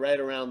like right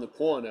around the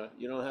corner.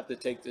 You don't have to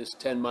take this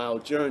 10-mile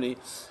journey,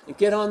 and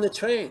get on the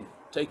train,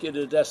 take you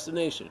to the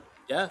destination."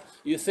 Yeah,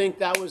 you think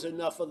that was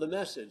enough of the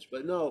message,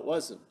 but no, it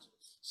wasn't.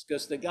 It's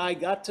because the guy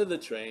got to the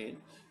train,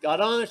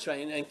 got on the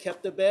train, and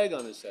kept the bag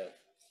on his head.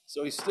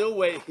 So he's still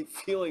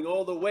feeling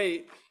all the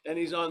weight, and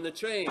he's on the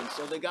train.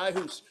 So the guy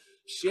who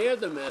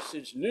shared the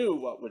message knew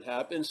what would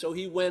happen, so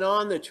he went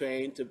on the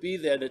train to be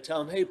there to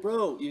tell him, "Hey,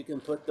 bro, you can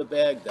put the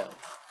bag down."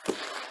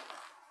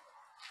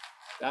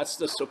 That's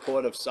the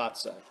support of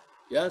satsang.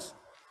 Yes?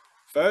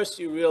 First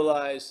you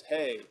realize,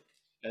 hey,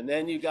 and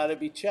then you got to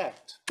be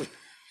checked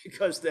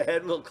because the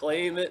head will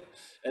claim it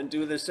and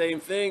do the same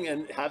thing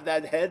and have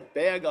that head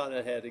bag on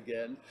the head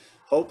again,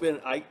 hoping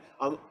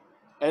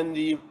and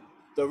the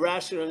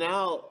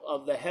rationale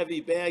of the heavy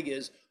bag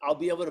is I'll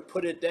be able to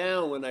put it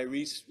down when I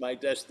reach my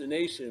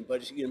destination,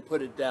 but you can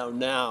put it down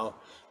now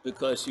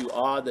because you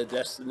are the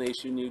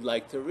destination you'd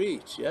like to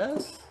reach.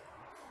 Yes?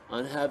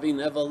 On having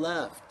never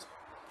left.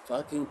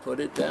 Fucking put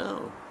it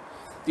down.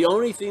 The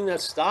only thing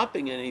that's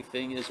stopping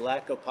anything is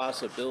lack of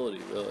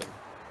possibility, really.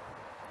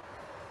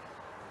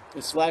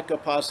 It's lack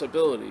of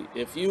possibility.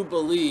 If you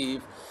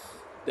believe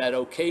that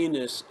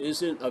okayness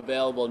isn't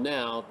available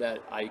now, that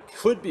I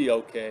could be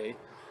okay,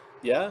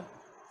 yeah,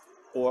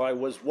 or I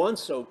was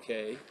once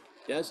okay,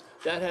 yes,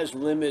 that has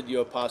limited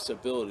your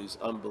possibilities.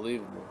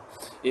 Unbelievable.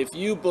 If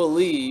you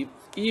believe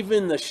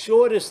even the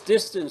shortest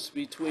distance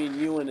between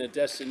you and a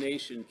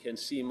destination can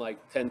seem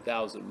like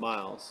 10,000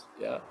 miles,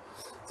 yeah,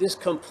 this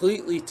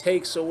completely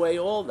takes away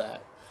all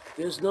that.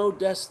 There's no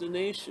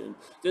destination.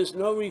 There's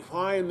no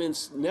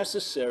requirements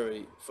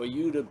necessary for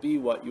you to be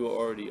what you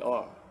already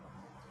are.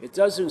 It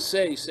doesn't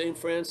say, St.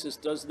 Francis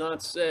does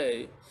not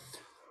say,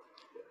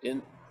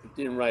 didn't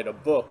write a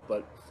book,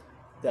 but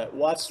that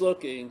what's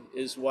looking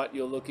is what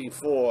you're looking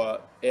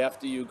for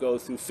after you go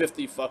through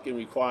 50 fucking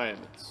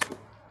requirements.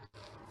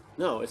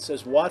 No, it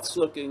says what's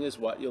looking is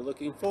what you're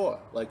looking for,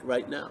 like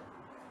right now.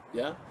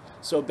 Yeah?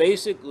 So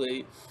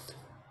basically,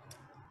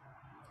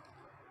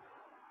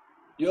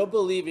 you're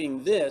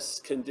believing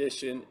this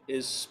condition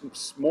is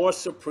more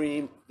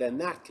supreme than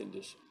that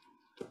condition.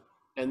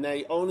 And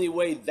the only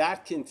way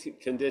that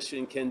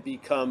condition can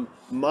become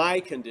my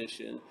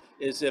condition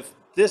is if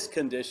this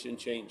condition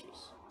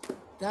changes.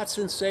 That's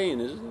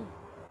insane, isn't it?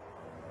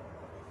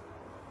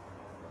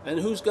 And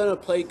who's going to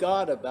play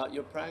God about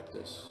your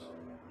practice?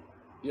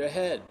 Your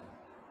head.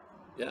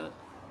 Yeah?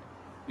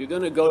 You're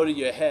going to go to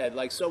your head.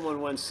 Like someone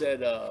once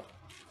said,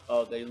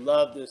 oh, they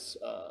love this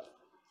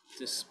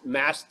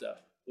master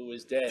who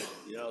was dead,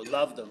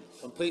 loved them,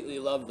 completely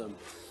loved them.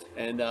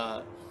 And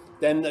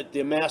then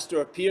the master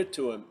appeared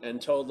to him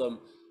and told him,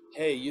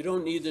 hey, you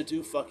don't need to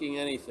do fucking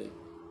anything.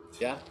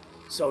 Yeah?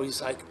 So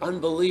he's like,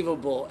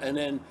 unbelievable. And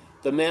then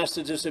the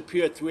master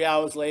disappeared. 3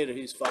 hours later,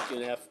 he's fucking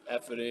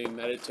efforting,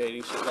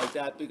 meditating, shit like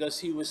that, because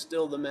he was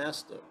still the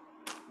master.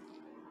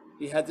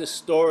 He had this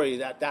story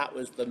that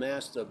was the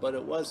master, but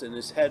it wasn't.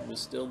 His head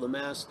was still the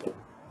master.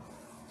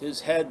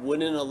 His head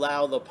wouldn't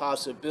allow the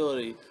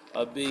possibility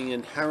of being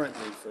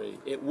inherently free.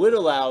 It would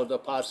allow the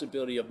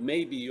possibility of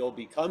maybe you'll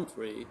become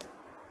free.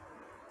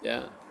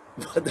 Yeah.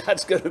 But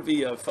that's going to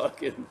be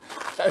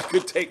that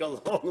could take a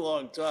long,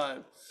 long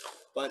time.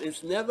 But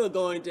it's never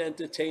going to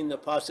entertain the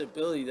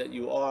possibility that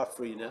you are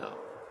free now,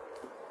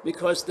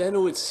 because then it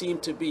would seem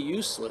to be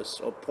useless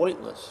or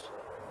pointless.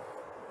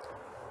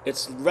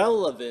 Its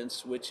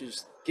relevance, which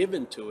is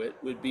given to it,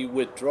 would be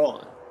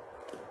withdrawn,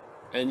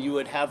 and you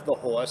would have the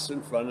horse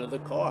in front of the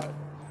cart.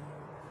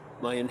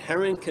 My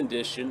inherent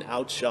condition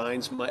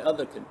outshines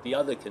the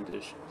other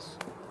conditions.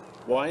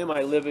 Why am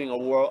I living a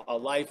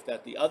life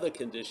that the other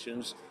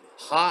conditions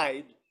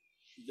hide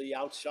the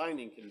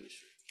outshining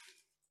condition?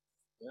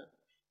 Yeah.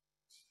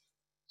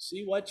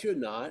 See what you're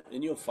not,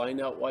 and you'll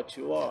find out what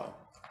you are.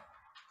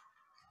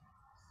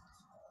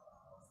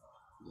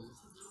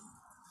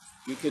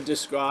 You can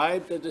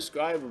describe the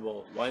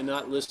describable. Why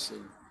not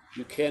listen?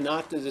 You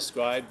cannot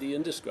describe the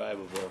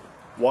indescribable.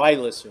 Why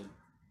listen?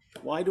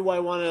 Why do I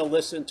want to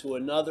listen to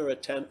another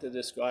attempt to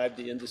describe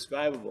the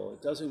indescribable?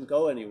 It doesn't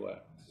go anywhere.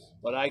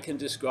 But I can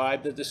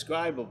describe the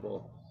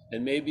describable,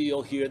 and maybe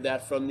you'll hear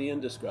that from the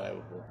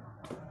indescribable.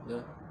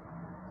 Yeah?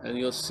 And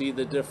you'll see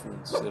the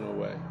difference in a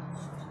way.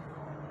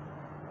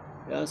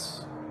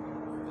 Yes?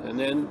 And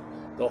then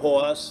the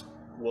horse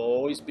will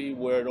always be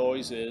where it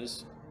always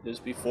is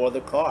before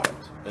the cart.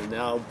 And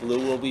now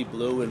blue will be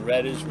blue and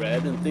red is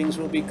red, and things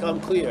will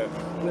become clear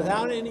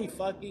without any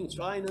fucking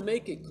trying to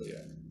make it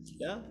clear.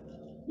 Yeah?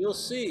 You'll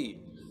see.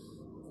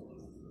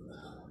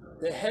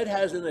 The head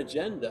has an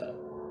agenda.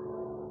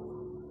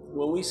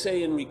 When we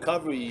say in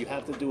recovery you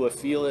have to do a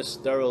fearless,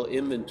 thorough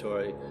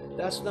inventory,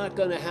 that's not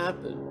going to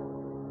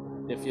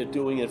happen if you're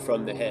doing it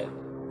from the head,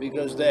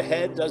 because the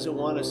head doesn't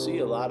want to see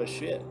a lot of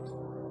shit.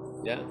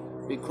 Yeah?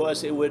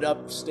 Because it would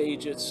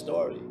upstage its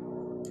story.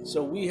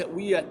 So we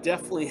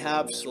definitely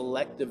have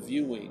selective selective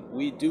viewing.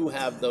 We do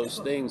have those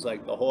things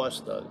like the horse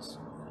does.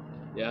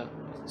 Yeah,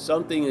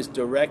 something is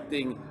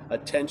directing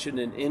attention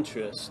and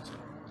interest.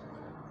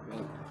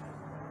 Yeah.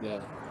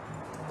 Yeah.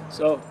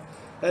 So,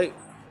 hey,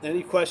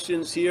 any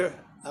questions here,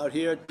 out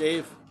here,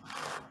 Dave?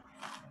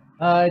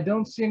 I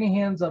don't see any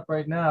hands up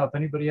right now. If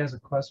anybody has a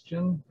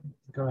question,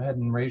 go ahead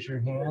and raise your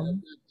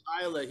hand.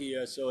 Tyler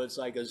here, so it's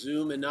like a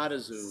Zoom and not a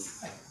Zoom.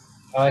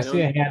 Oh, I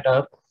see a hand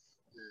up.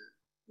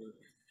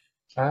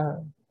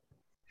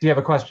 Do you have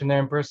a question there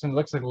in person? It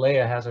looks like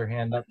Leah has her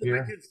hand up I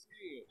here. can see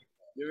you.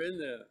 You're in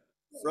there,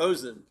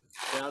 frozen,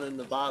 down in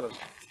the bottom.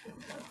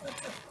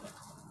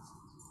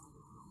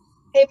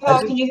 Hey,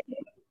 Paul, can you hear me?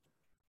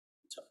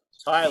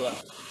 Tyler.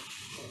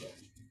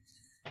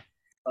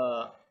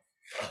 I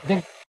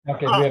think,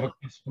 okay, do we have a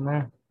question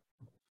there?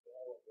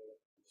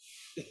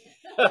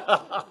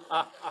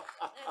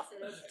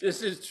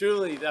 This is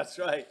truly, that's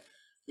right.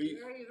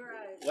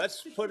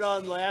 Let's put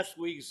on last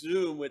week's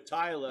Zoom with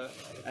Tyler,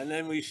 and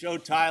then we show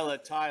Tyler.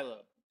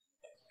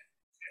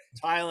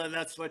 Tyler,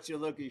 that's what you're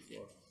looking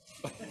for.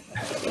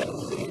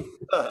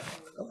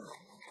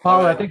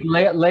 Paul, right. I think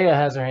Leah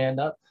has her hand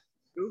up.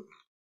 Who?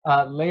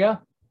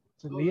 Leah?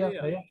 Is it Oh, Leah?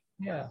 Leah. Leah?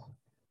 Yeah.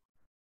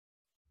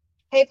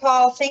 Hey,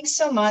 Paul, thanks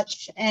so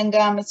much. And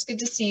it's good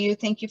to see you.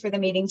 Thank you for the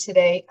meeting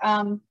today.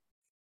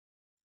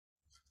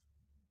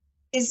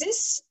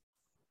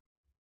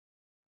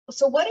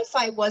 So what if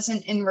I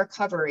wasn't in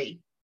recovery?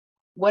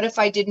 What if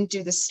I didn't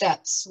do the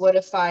steps? What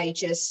if I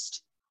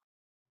just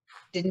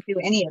didn't do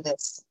any of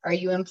this? Are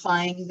you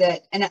implying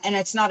that, and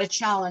it's not a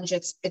challenge,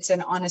 it's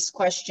an honest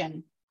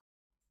question.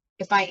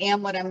 If I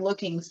am what I'm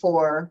looking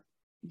for,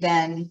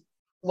 then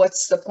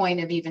what's the point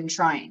of even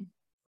trying?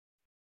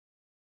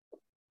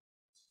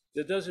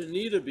 There doesn't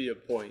need to be a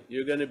point.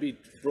 You're going to be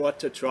brought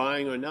to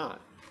trying or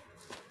not.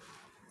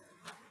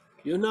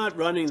 You're not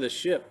running the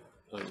ship,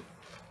 honey.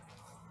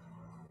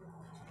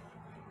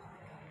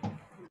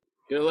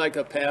 You're like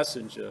a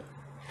passenger.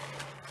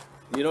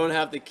 You don't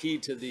have the key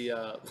to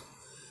the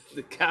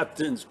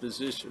captain's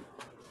position.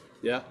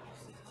 Yeah?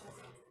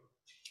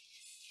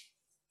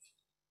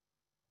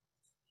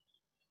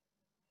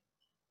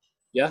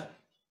 Yeah?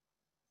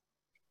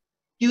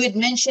 You had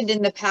mentioned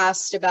in the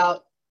past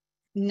about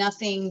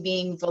nothing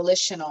being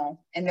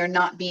volitional and there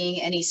not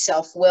being any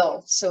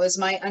self-will. So is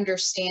my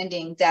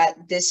understanding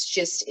that this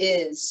just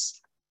is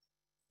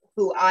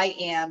who I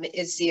am,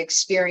 is the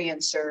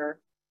experiencer.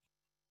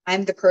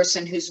 I'm the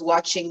person who's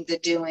watching the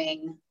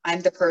doing.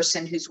 I'm the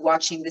person who's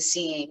watching the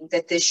seeing,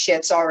 that this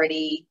shit's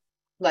already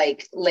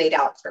like laid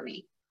out for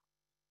me.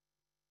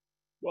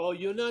 Well,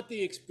 you're not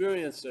the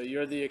experiencer,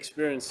 you're the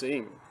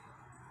experiencing.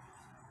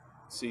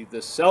 See, the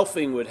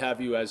selfing would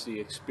have you as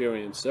the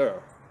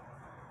experiencer,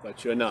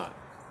 but you're not.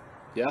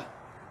 Yeah?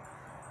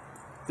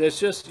 There's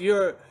just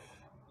you're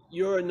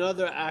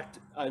another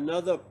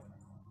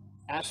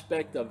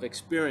aspect of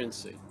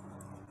experiencing,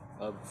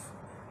 of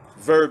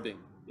verbing,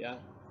 yeah?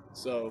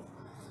 So,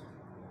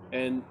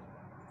 and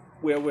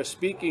where we're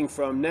speaking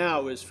from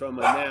now is from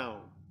a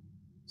noun.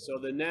 So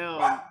the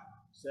noun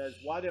says,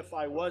 what if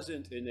I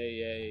wasn't in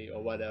AA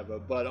or whatever,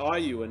 but are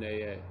you in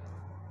AA?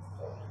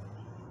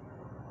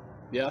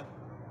 Yeah?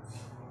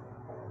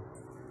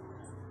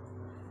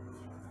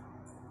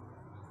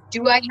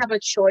 Do I have a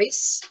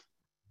choice?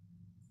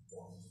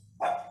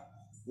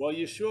 Well,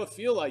 you sure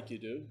feel like you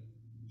do.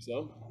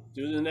 So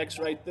do the next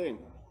right thing.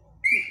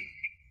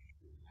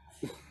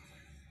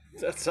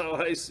 That's how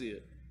I see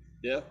it.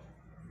 Yeah?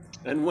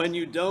 And when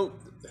you don't,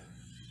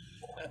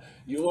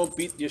 you won't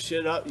beat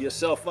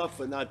yourself up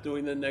for not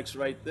doing the next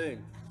right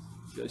thing.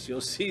 Because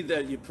you'll see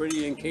that you're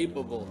pretty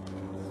incapable.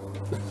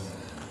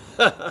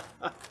 Yeah.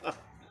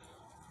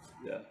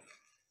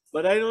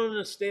 But I don't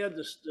understand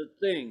the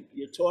thing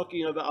you're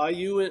talking about. Are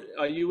you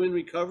in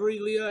recovery,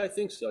 Leah? I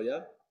think so, yeah?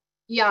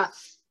 Yeah.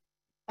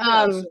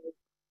 So,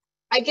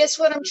 I guess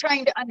what I'm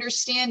trying to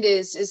understand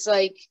is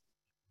like,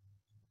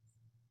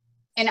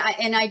 and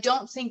I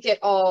don't think at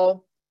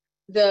all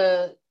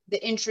the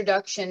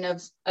introduction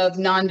of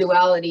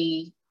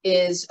non-duality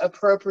is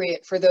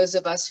appropriate for those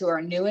of us who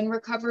are new in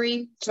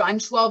recovery. So I'm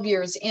 12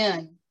 years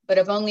in, but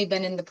I've only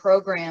been in the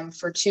program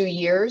for 2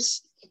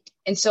 years.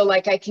 And so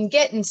like I can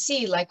get and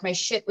see like my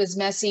shit was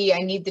messy.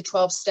 I need the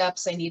 12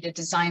 steps. I need a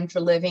design for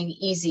living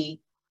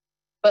easy.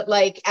 But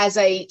like as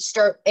I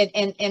start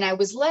and I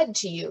was led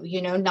to you,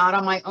 you know, not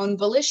on my own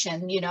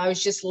volition, you know, I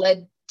was just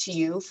led to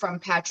you from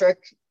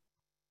Patrick.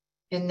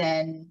 And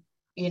then,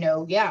 you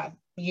know, yeah,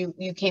 you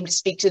came to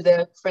speak to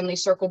the Friendly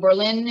Circle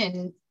Berlin.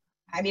 And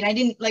I mean, I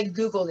didn't like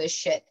Google this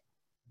shit.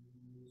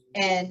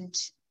 And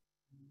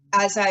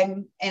as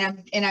I'm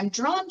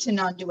drawn to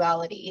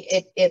non-duality,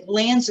 it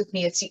lands with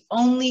me. It's the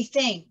only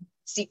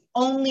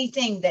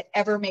thing that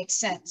ever makes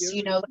sense.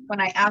 You know, like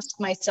when I ask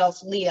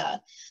myself,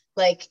 Leah,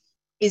 like,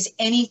 is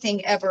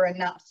anything ever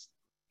enough?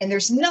 And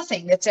there's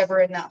nothing that's ever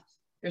enough.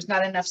 There's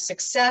not enough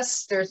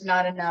success. There's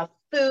not enough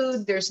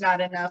food. There's not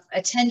enough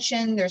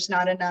attention. There's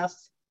not enough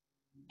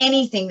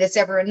anything that's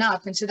ever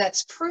enough. And so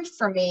that's proof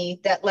for me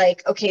that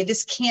like, okay,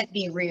 this can't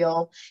be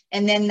real.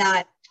 And then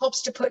that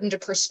helps to put into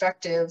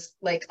perspective,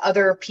 like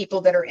other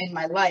people that are in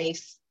my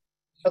life.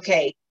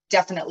 Okay,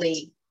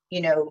 definitely,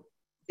 you know,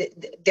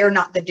 they're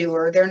not the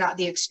doer, they're not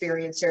the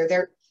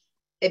experiencer,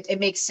 it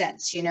makes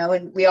sense, you know,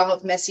 and we all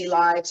have messy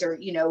lives, or,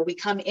 you know, we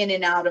come in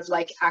and out of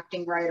like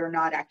acting right or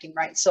not acting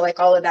right. So like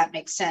all of that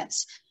makes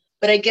sense.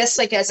 But I guess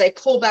like as I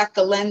pull back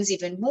the lens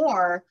even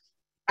more,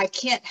 I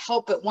can't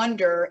help but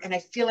wonder, and I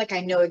feel like I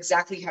know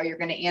exactly how you're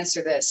going to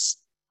answer this.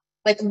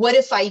 Like, what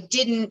if I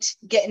didn't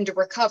get into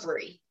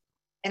recovery?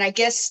 And I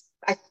guess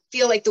I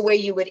feel like the way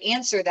you would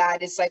answer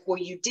that is like,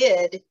 well, you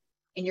did,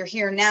 and you're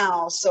here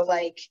now. So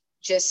like,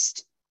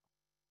 just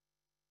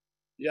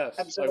Yes,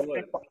 I absorb would.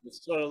 it.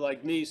 It's sort of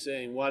like me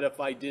saying, what if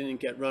I didn't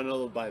get run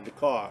over by the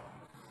car?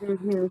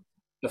 Mm-hmm,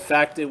 The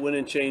fact it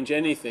wouldn't change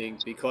anything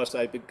because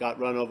I got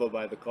run over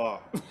by the car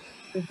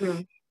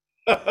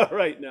mm-hmm.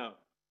 right now.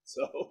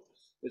 So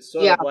it's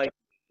sort Yeah. of like,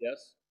 yes,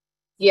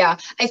 Yeah,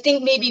 I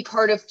think maybe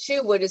part of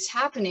too what is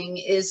happening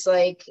is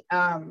like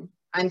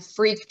I'm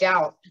freaked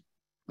out,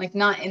 like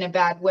not in a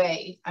bad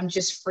way. I'm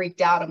just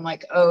freaked out. I'm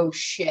like, oh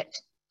shit,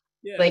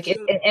 yeah, like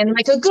and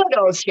like a good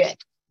oh shit.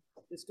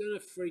 it's gonna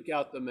freak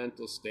out the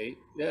mental state.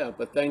 Yeah,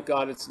 but thank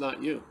God it's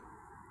not you.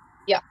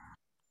 Yeah,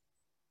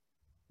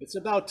 It's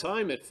about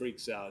time it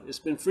freaks out. It's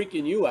been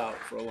freaking you out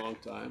for a long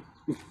time.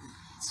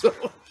 So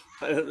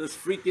let's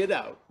freak it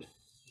out.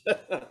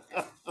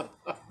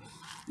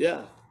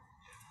 Yeah.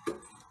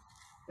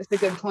 that's a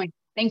good point.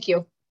 Thank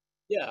you.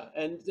 Yeah,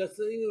 and the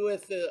thing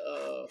with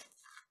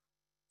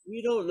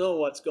we don't know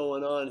what's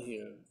going on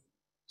here.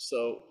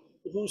 So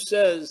who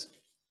says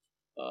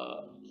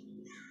uh,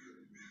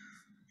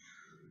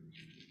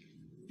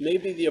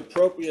 maybe the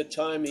appropriate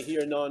time to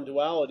hear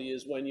non-duality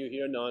is when you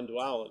hear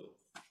non-duality?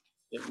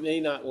 It may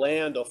not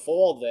land or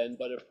fall then,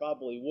 but it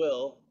probably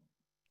will.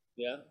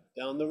 Yeah,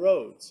 down the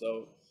road.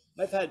 So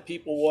I've had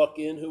people walk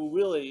in who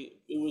really,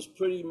 it was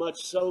pretty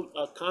much so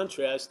a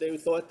contrast. They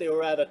thought they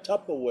were at a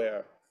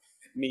Tupperware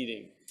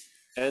meeting.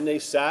 And they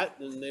sat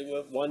and they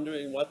were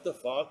wondering what the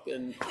fuck,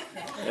 and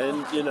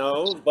you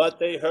know, but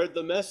they heard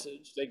the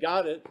message, they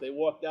got it, they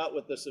walked out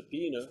with the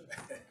subpoena,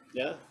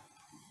 yeah,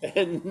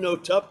 and no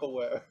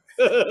Tupperware.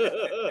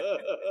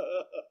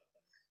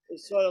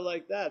 It's sort of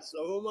like that. So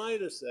who am I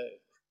to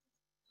say?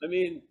 I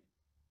mean,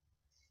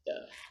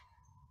 yeah,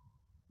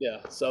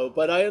 yeah. So,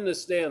 but I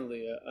understand,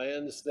 Leah. I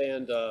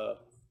understand.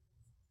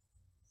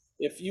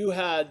 If you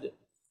had,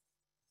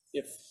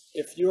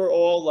 if you're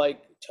all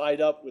like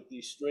tied up with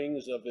these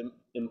strings of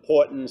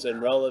importance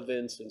and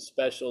relevance and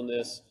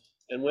specialness,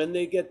 and when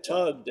they get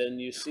tugged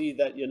and you see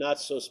that you're not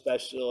so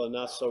special and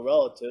not so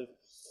relative,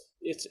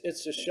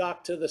 it's a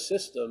shock to the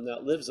system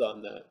that lives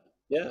on that.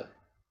 Yeah,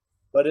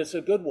 but it's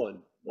a good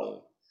one.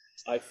 Well,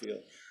 I feel,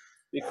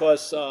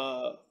 because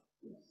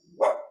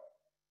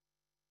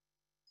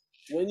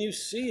when you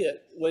see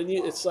it,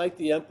 it's like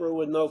the emperor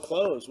with no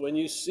clothes. When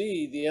you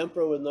see the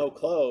emperor with no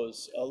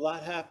clothes, a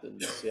lot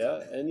happens. Yeah,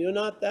 and you're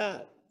not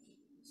that.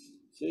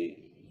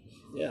 See,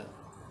 yeah,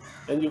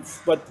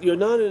 but you're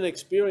not an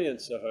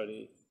experiencer,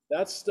 honey.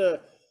 That's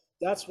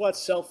what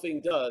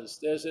selfing does.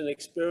 There's an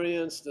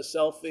experience. The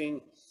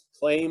selfing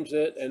claims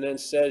it and then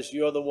says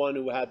you're the one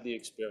who had the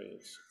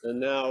experience. And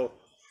now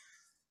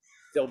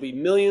there'll be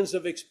millions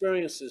of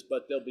experiences,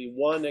 but there'll be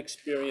one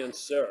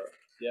experiencer.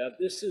 Yeah,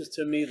 this is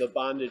to me the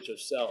bondage of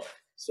self.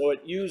 So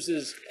it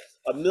uses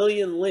a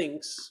million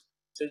links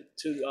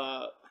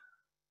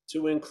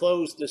to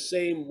enclose the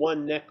same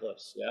one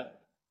necklace. Yeah,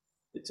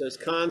 it says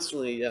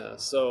constantly. Yeah,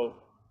 so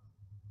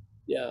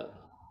yeah,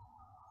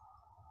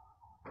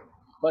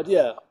 but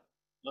yeah,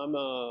 I'm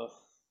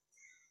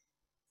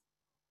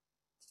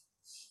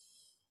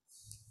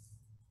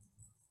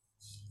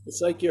it's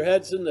like your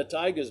head's in the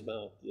tiger's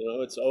mouth. You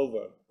know, it's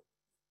over.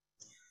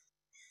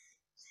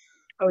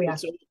 Oh yeah,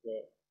 It's over.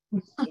 To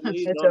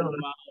me, it's over.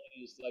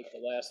 non-duality is like the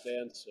last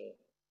answer.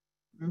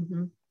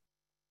 Mm-hmm.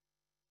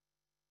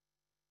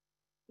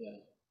 Yeah.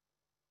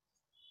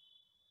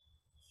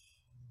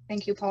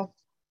 Thank you, Paul.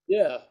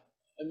 Yeah.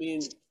 I mean,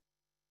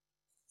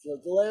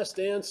 the last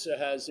answer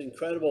has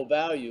incredible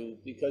value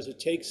because it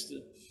takes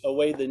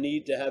away the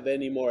need to have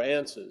any more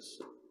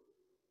answers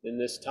in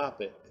this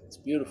topic. It's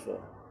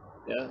beautiful.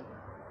 Yeah.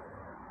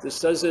 This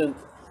doesn't,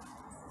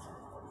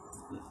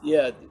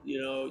 yeah,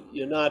 you know,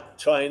 you're not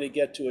trying to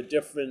get to a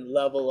different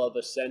level of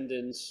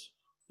ascendance.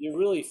 You're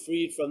really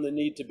freed from the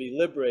need to be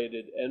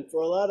liberated. And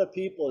for a lot of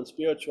people in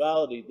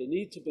spirituality, the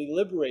need to be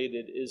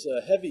liberated is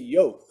a heavy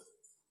yoke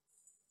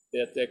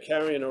that they're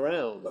carrying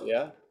around.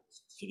 Yeah.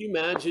 Could you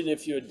imagine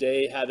if your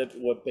day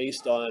were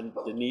based on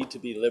the need to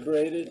be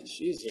liberated?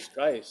 Jesus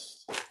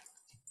Christ.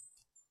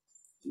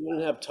 You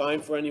wouldn't have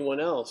time for anyone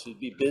else. You'd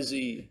be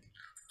busy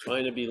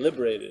trying to be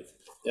liberated.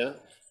 Yeah.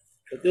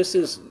 But this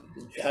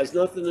has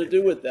nothing to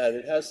do with that.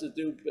 It has to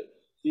do with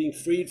being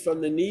freed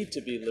from the need to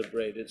be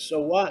liberated.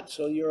 So what?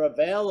 So you're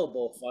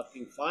available,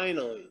 fucking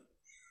finally.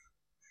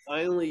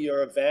 Finally,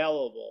 you're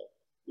available.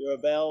 You're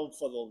available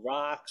for the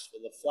rocks, for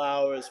the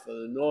flowers, for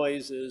the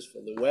noises,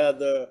 for the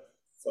weather,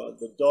 for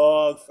the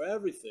dog, for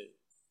everything.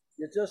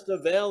 You're just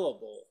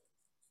available.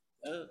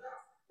 Yeah?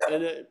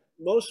 And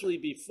mostly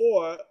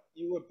before,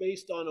 you were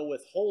based on a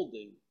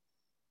withholding,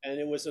 and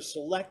it was a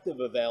selective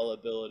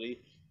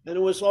availability, and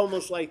it was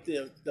almost like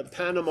the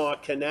Panama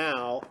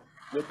Canal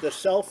with the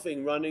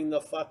selfing running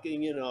the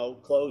fucking, you know,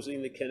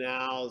 closing the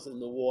canals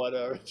and the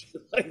water,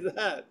 like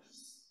that.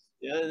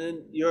 Yeah, and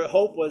then your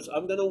hope was,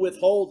 I'm going to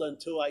withhold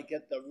until I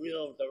get the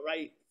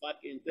right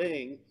fucking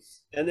thing.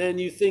 And then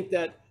you think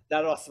that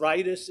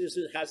arthritis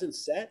hasn't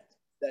set,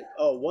 that,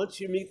 oh, once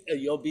you meet,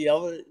 you'll be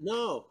able to,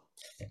 no,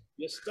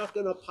 you're stuck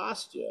in a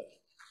posture.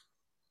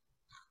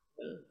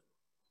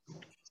 Yeah.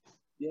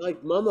 You're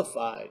like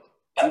mummified.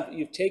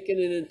 You've taken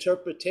an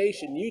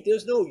interpretation.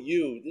 There's no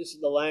you, this is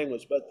the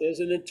language, but there's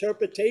an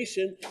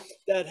interpretation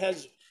that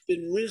has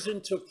been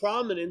risen to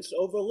prominence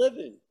over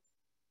living.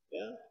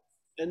 Yeah.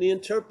 And the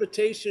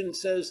interpretation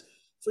says,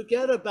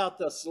 forget about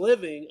this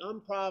living.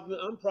 I'm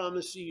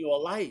promising you a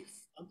life.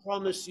 I'm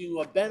promising you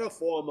a better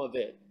form of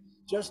it.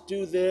 Just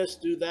do this,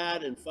 do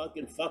that, and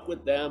fucking fuck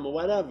with them or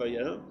whatever,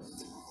 you know?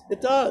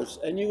 It does.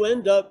 And you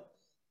end up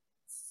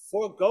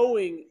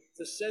foregoing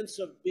the sense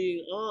of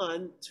being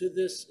on to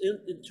this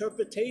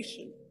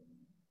interpretation.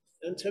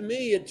 And to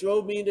me, it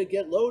drove me to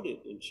get loaded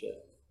and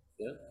shit.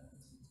 Yeah.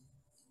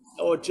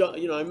 Or,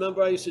 you know, I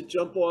remember I used to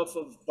jump off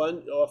of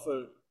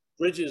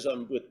bridges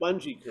with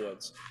bungee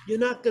cords. You're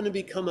not going to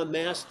become a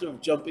master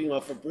of jumping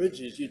off of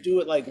bridges. You do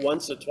it like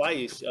once or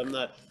twice.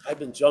 I've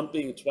been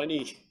jumping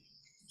 20.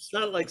 It's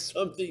not like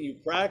something you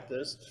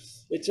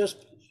practice. It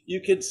just,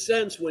 you could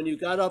sense when you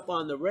got up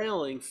on the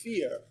railing,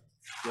 fear.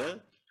 Yeah.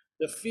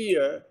 The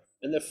fear,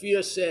 and the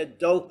fear said,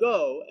 don't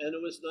go. And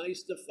it was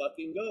nice to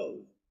fucking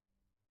go.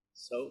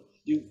 So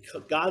you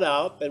got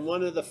up, and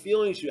one of the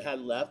feelings you had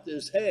left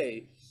is,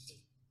 hey,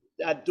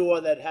 that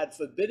door that had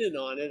forbidden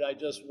on it, I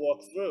just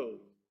walked through.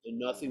 And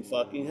nothing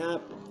fucking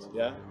happened.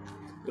 Yeah,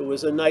 it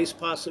was a nice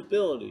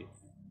possibility.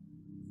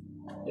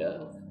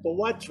 Yeah, but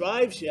what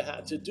drives you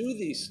to do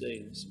these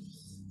things?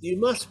 You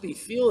must be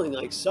feeling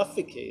like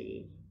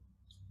suffocated.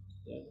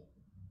 Yeah.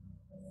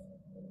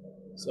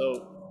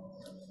 So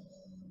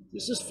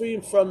this is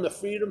freedom from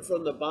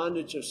the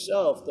bondage of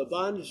self. The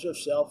bondage of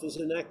self is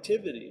an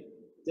activity.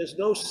 There's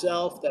no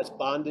self that's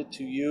bonded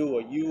to you,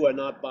 or you are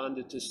not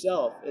bonded to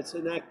self. It's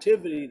an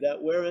activity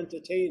that we're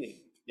entertaining.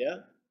 Yeah.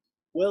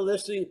 We're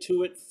listening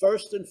to it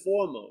first and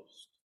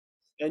foremost,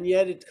 and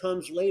yet it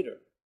comes later.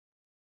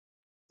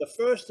 The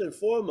first and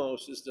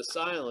foremost is the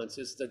silence,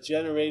 it's the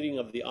generating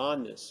of the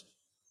onness.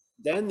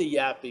 Then the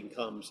yapping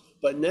comes,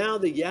 but now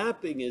the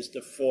yapping is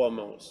the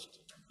foremost,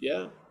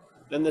 yeah?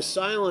 And the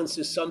silence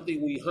is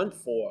something we hunt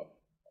for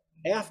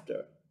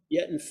after,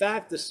 yet in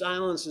fact the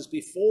silence is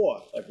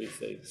before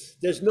everything.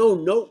 There's no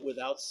note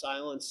without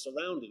silence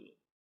surrounding it.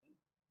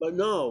 But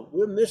no,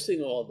 we're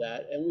missing all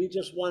that, and we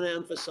just want to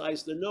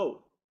emphasize the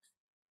note.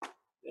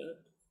 Yeah?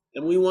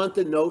 And we want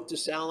the note to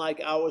sound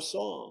like our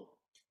song,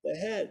 the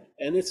head,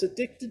 and it's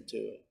addicted to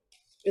it.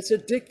 It's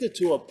addicted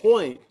to a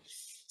point.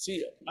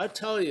 See, I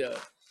tell you,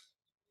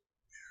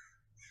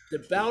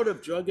 the bout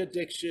of drug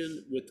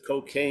addiction with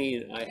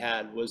cocaine I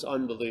had was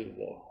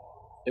unbelievable.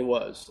 It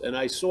was. And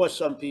I saw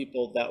some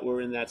people that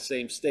were in that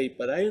same state,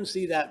 but I didn't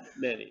see that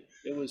many.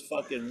 It was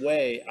fucking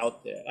way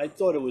out there. I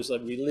thought it was a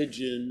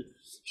religion.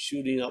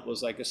 Shooting up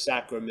was like a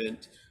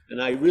sacrament.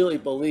 And I really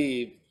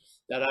believed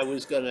that I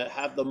was going to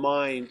have the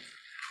mind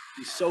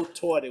be so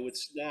taut it would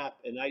snap,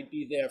 and I'd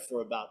be there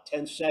for about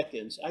 10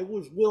 seconds. I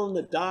was willing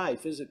to die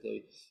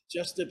physically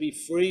just to be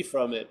free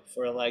from it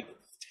for like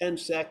 10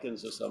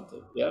 seconds or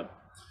something. Yeah.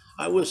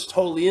 I was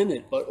totally in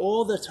it, but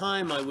all the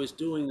time I was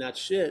doing that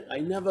shit, I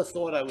never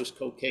thought I was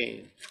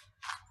cocaine.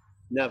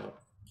 Never.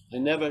 I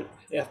never,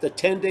 after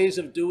 10 days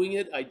of doing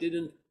it, I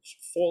didn't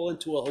fall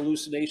into a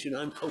hallucination,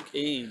 I'm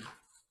cocaine,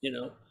 you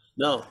know?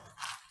 No,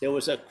 there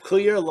was a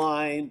clear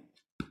line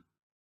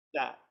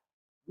that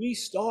we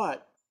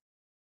start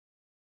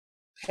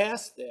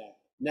past there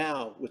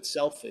now with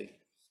selfing.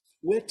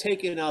 We're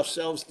taking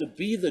ourselves to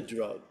be the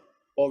drug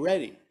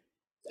already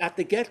at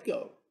the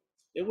get-go.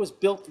 It was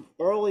built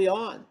early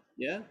on,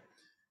 yeah?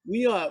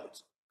 We are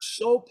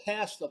so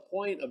past the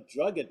point of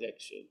drug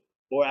addiction,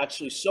 or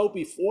actually so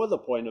before the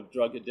point of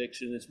drug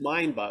addiction, it's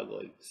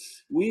mind-boggling.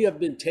 We have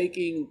been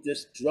taking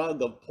this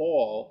drug of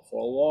Paul for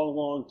a long,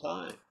 long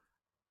time.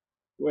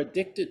 We're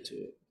addicted to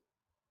it,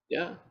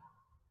 yeah?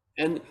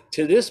 And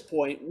to this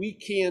point, we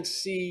can't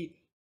see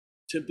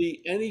to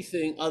be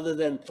anything other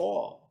than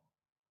Paul.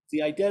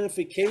 The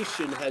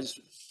identification has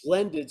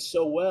blended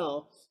so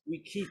well, we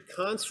keep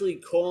constantly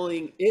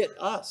calling it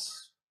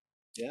us,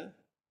 yeah?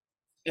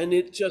 And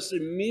it just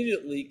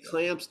immediately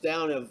clamps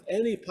down of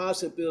any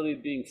possibility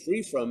of being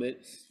free from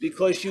it,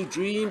 because you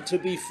dream to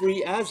be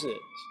free as it.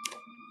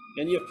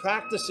 And you're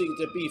practicing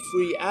to be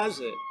free as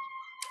it.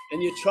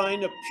 And you're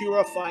trying to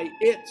purify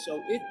it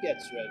so it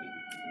gets ready,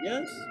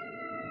 yes?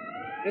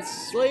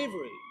 It's slavery,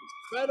 it's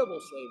incredible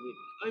slavery.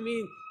 I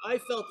mean, I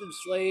felt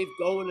enslaved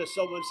going to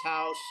someone's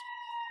house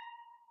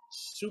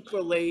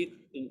super late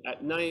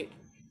at night.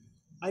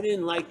 I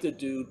didn't like the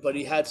dude, but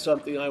he had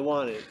something I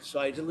wanted.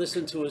 So I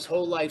listened to his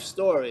whole life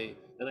story,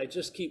 and I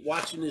just keep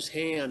watching his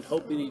hand,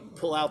 hoping he'd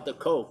pull out the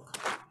coke.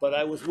 but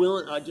I was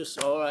willing. I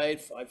just, all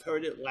right, I've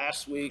heard it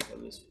last week,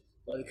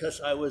 because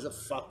I was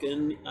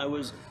I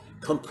was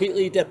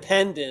completely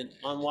dependent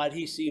on what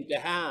he seemed to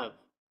have.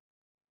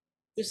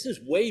 This is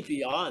way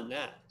beyond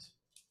that.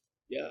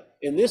 Yeah.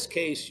 In this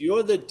case,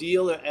 you're the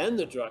dealer and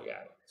the drug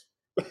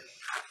addict.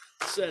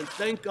 And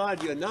thank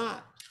God you're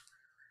not.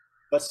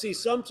 But see,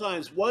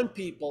 sometimes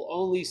people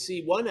only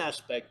see one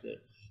aspect of it.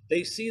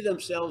 They see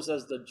themselves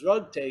as the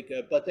drug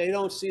taker, but they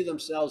don't see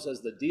themselves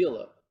as the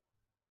dealer.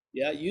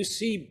 Yeah, you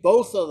see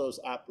both of those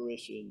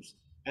apparitions,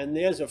 and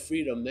there's a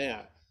freedom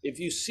there. If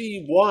you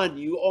see one,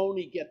 you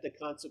only get the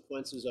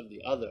consequences of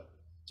the other.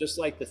 Just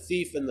like the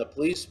thief and the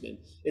policeman.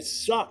 It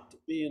sucked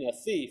being a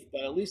thief,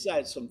 but at least I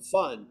had some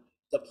fun.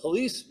 The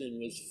policeman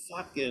was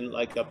fucking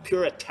like a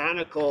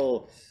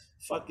puritanical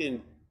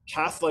fucking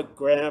Catholic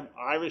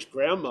Irish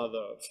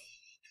grandmother.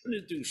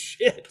 Couldn't do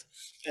shit.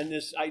 And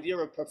this idea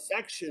of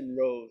perfection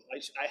rose.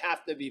 I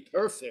have to be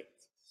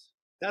perfect.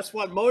 That's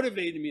what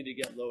motivated me to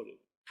get loaded.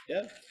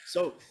 Yeah.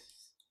 So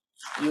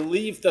you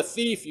leave the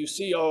thief, you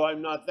see, oh,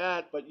 I'm not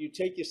that, but you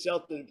take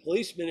yourself to the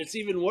policeman, it's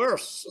even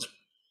worse.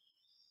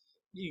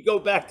 You go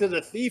back to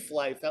the thief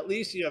life, at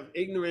least you have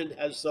ignorant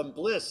has some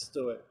bliss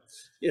to it.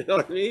 You know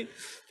what I mean?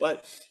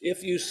 But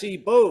if you see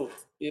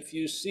both, if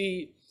you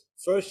see,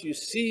 first you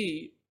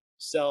see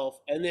self,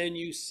 and then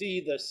you see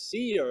the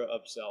seer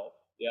of self,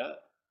 yeah,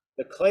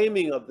 the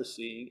claiming of the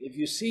seeing, if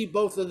you see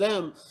both of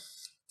them,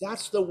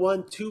 that's the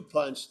 1-2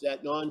 punch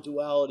that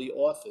non-duality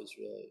offers,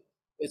 really.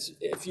 It's,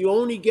 if you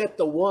only get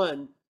the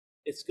one,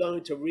 it's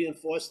going to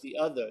reinforce the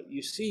other.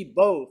 You see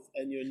both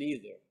and you're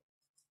neither.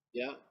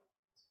 Yeah.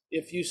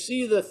 If you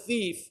see the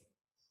thief,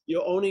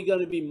 you're only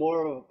going to be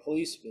more of a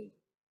policeman.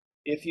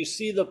 If you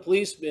see the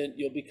policeman,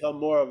 you'll become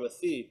more of a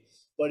thief.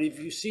 But if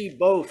you see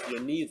both,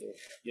 you're neither.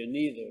 You're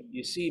neither.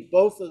 You see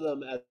both of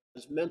them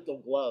as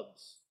mental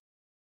gloves.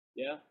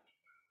 Yeah.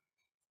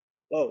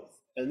 Both.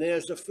 And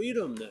there's a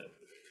freedom there.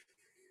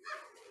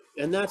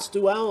 And that's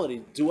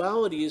duality.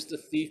 Duality is the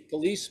thief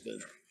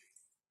policeman.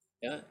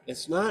 Yeah,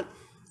 it's not,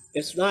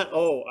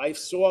 oh, I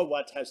saw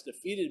what has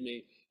defeated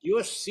me.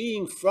 You're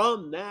seeing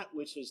from that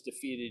which has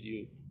defeated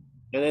you.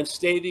 And then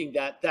stating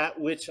that that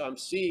which I'm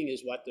seeing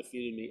is what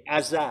defeated me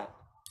as that.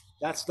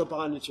 That's the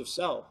bondage of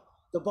self.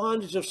 The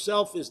bondage of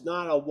self is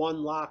not a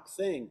one lock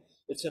thing.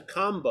 It's a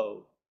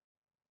combo.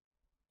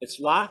 It's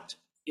locked.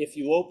 If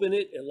you open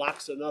it, it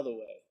locks another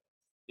way.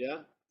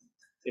 Yeah.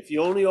 If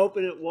you only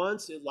open it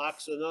once, it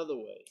locks another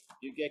way.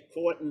 You get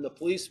caught in the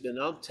policeman.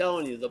 I'm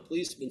telling you, the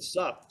policeman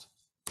sucked.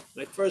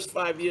 My first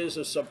 5 years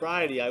of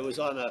sobriety, I was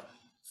on a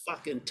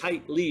fucking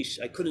tight leash.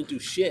 I couldn't do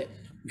shit.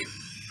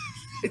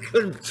 I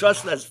couldn't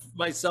trust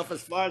myself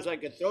as far as I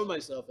could throw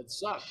myself. It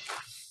sucked.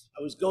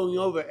 I was going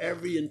over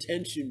every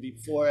intention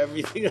before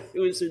everything. It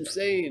was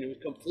insane. It was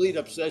complete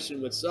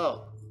obsession with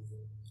self.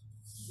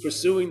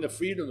 Pursuing the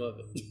freedom of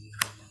it.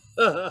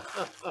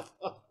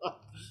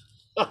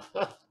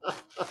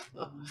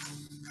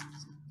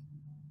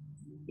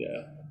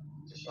 Yeah.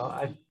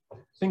 I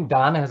think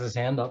Don has his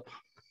hand up.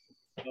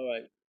 All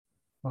right.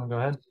 Oh, go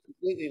ahead.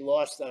 Completely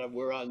lost that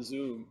we're on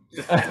Zoom.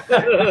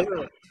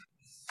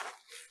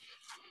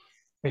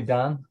 Hey,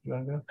 Don, you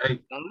want to go? Hey,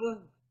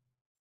 Donna?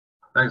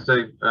 thanks,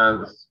 Dave.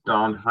 This is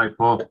Don. Hi,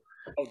 Paul.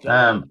 Oh,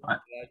 Donna. I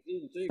I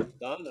didn't think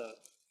Donna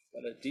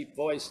got a deep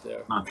voice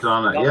there. Not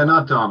Donna. Yeah,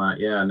 not Donna.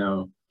 Yeah,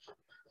 no.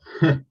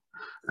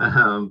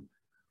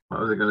 What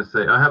was I going to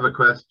say? I have a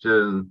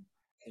question.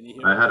 Can you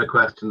hear I me? had a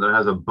question that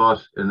has a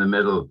but in the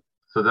middle.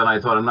 So then I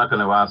thought, I'm not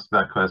going to ask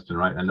that question,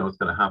 right? I know what's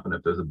going to happen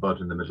if there's a but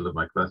in the middle of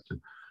my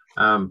question.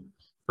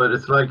 But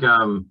it's like, what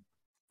am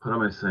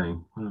I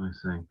saying? What am I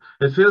saying?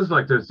 It feels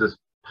like there's this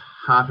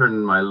pattern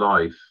in my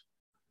life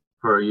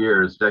for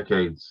years,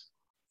 decades.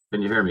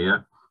 Can you hear me? Yeah.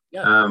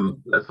 Yeah.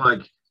 It's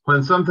like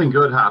when something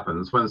good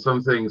happens, when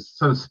some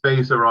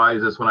space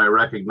arises, when I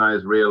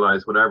recognize,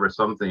 realize, whatever,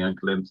 something, a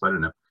glimpse, I don't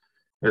know.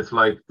 It's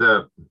like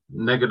the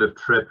negative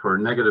trip or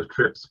negative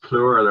trips,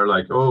 plural, are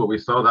like, oh, we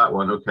saw that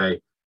one. Okay.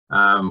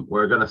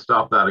 We're going to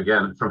stop that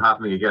again from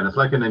happening again. It's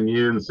like an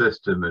immune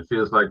system. It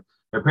feels like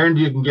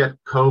apparently you can get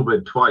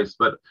COVID twice,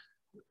 but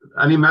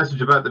any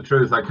message about the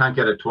truth, I can't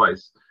get it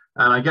twice.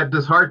 And I get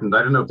disheartened.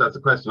 I don't know if that's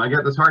a question. I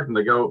get disheartened.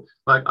 I go,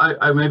 like,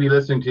 I may be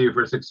listening to you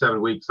for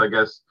 6-7 weeks, I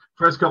guess.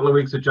 First couple of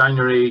weeks of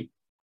January,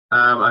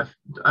 I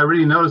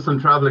really noticed I'm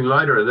traveling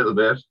lighter a little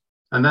bit.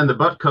 And then the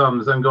but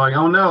comes, I'm going,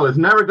 oh no, it's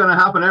never going to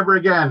happen ever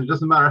again. It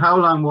doesn't matter how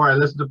long more I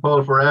listen to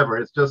Paul forever.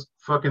 It's just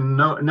fucking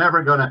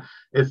never gonna,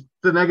 it's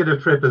the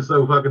negative trip is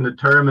so fucking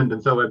determined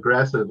and so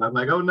aggressive. I'm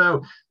like, oh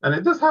no. And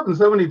it just happened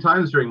so many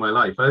times during my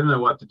life. I don't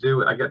know what to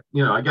do. I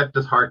get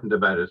disheartened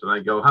about it. And I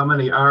go, how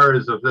many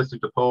hours of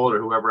listening to Paul or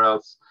whoever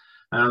else?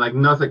 And I'm like,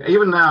 nothing.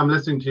 Even now I'm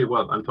listening to you.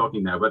 Well, I'm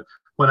talking now, but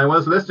when I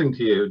was listening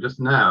to you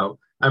just now,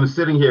 I'm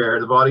sitting here,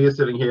 the body is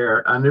sitting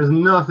here, and there's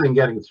nothing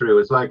getting through.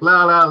 It's like,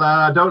 la, la,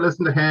 la, don't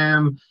listen to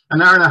him.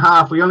 An hour and a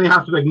half, we only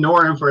have to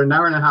ignore him for an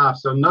hour and a half,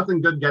 so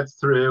nothing good gets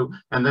through,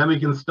 and then we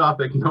can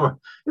stop ignoring.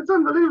 It's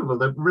unbelievable,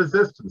 the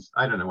resistance.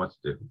 I don't know what to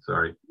do,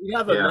 sorry. You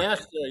have a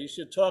master. You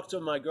should talk to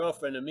my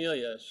girlfriend,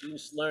 Amelia.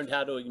 She's learned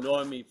how to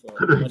ignore me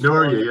for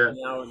Ignore you, yeah. an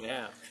hour and a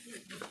half.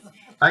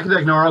 I can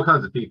ignore all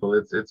kinds of people.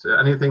 It's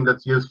anything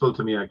that's useful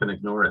to me, I can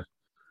ignore it.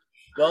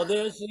 Well,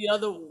 there's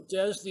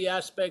the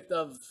aspect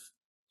of,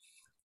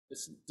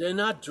 they're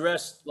not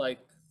dressed like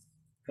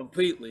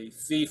completely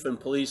thief and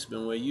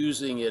policeman. We're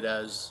using it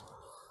as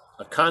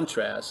a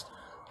contrast.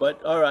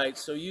 But all right,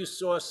 so you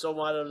saw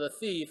somewhat of the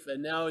thief,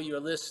 and now you're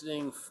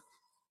listening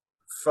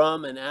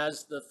from and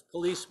as the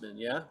policeman,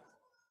 yeah?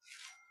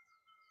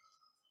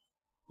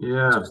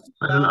 Yeah,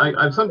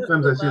 I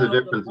sometimes I see the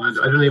difference.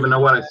 I don't even know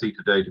what I see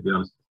today, to be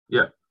honest.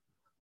 Yeah.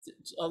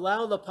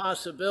 Allow the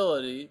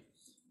possibility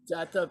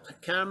that the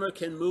camera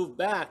can move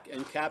back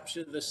and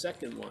capture the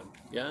second one,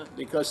 yeah?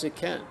 Because it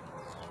can.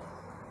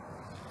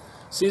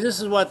 See,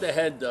 this is what the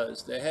head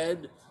does. The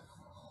head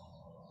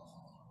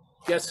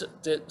gets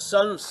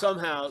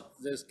somehow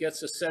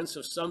gets a sense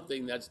of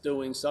something that's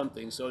doing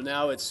something. So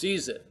now it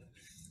sees it,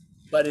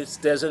 but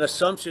there's an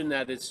assumption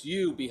that it's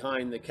you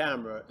behind the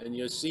camera, and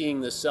you're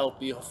seeing the self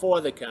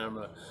before the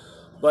camera.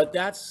 But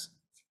that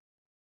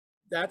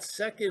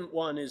second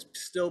one is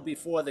still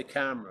before the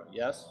camera.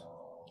 Yes.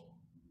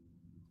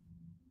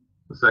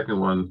 The second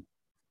one.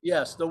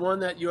 Yes, the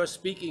one that you're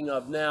speaking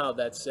of now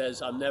that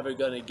says, I'm never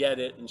going to get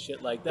it and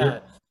shit like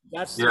that. Yeah.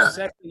 That's the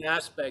second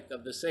aspect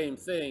of the same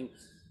thing.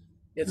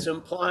 It's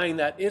implying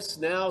that it's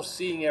now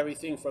seeing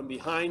everything from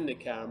behind the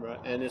camera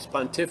and it's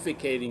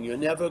pontificating, you're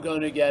never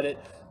going to get it.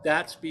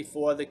 That's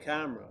before the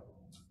camera.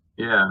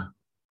 Yeah.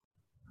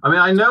 I mean,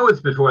 I know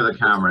it's before the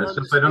camera. It's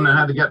just I don't know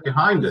how to get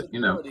behind it, you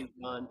know.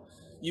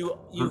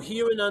 You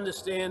hear an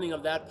understanding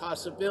of that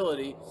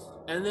possibility,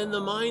 and then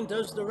the mind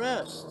does the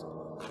rest.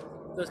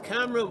 The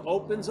camera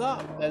opens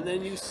up, and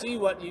then you see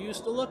what you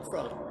used to look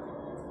from.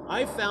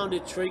 I found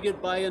it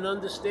triggered by an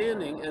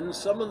understanding, and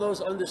some of those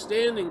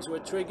understandings were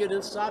triggered in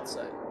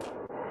satsang.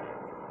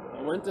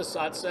 I went to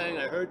satsang,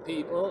 I heard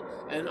people,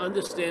 and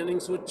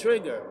understandings would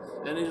trigger.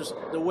 And it was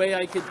the way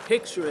I could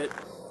picture it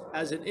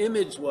as an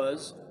image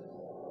was,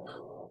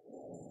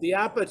 the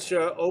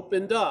aperture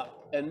opened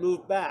up and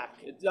moved back.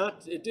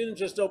 It didn't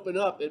just open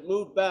up, it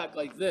moved back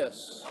like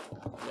this.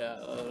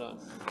 Yeah,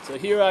 so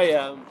here I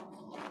am.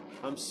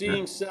 I'm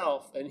seeing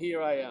self, and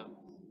here I am.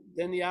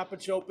 Then the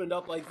aperture opened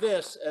up like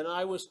this, and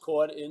I was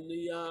caught in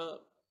the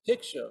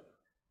picture.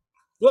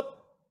 Whoop!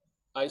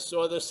 I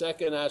saw the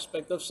second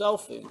aspect of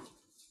selfing.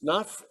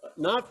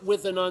 Not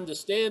with an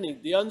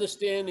understanding. The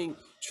understanding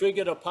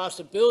triggered a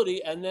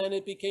possibility, and then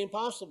it became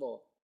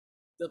possible.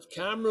 The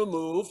camera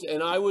moved,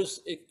 and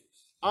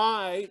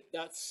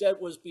that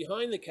set was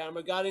behind the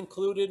camera, got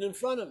included in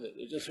front of it.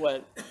 It just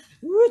went,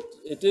 whoop!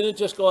 It didn't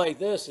just go like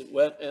this. It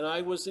went, and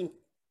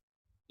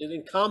it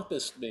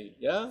encompassed me,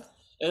 yeah?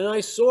 And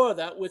I saw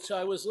that which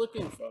I was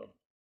looking for.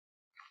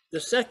 The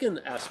second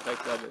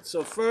aspect of it.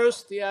 So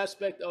first, the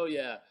aspect, oh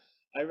yeah,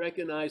 I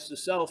recognized the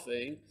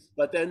selfing,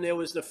 but then there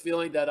was the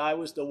feeling that I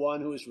was the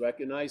one who was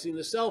recognizing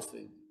the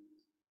selfing.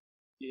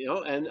 You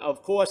know, and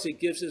of course it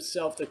gives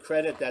itself the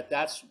credit that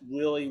that's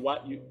really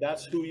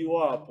that's who you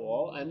are,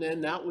 Paul. And then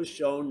that was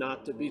shown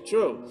not to be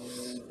true.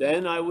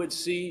 Then I would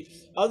see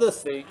other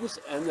things,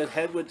 and the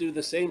head would do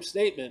the same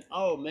statement.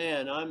 Oh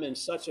man, I'm in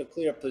such a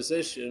clear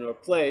position or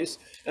place.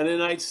 And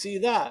then I'd see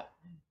that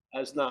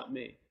as not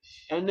me.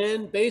 And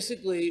then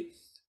basically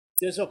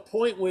there's a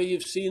point where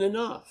you've seen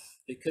enough.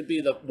 It could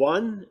be the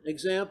one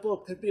example,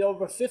 it could be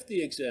over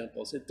 50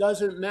 examples. It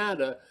doesn't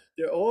matter.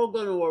 They're all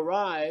going to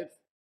arrive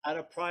at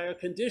a prior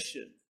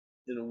condition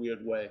in a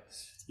weird way.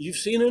 You've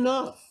seen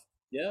enough.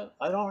 Yeah,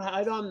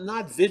 I'm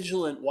not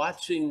vigilant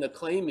watching the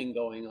claiming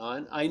going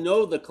on. I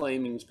know the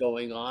claiming's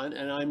going on,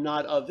 and I'm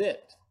not of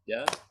it.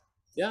 Yeah,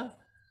 yeah.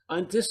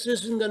 And this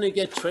isn't going to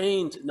get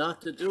trained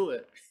not to do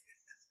it.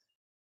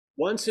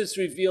 Once it's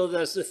revealed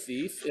as the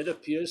thief, it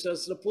appears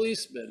as the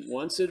policeman.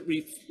 Once it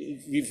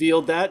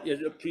revealed that,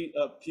 it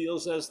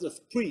appeals as the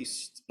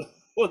priest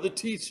or the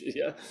teacher.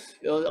 Yeah,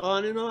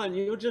 on and on.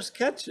 You'll just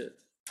catch it.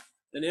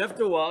 And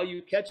after a while,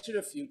 you catch it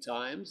a few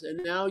times,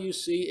 and now you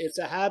see it's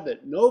a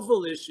habit. No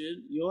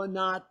volition, you're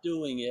not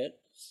doing it.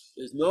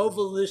 There's no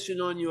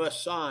volition on your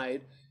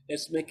side.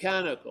 It's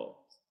mechanical.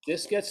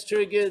 This gets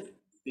triggered,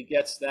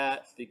 begets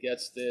that,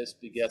 begets this,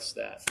 begets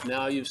that.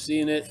 Now you've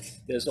seen it.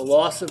 There's a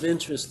loss of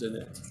interest in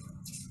it.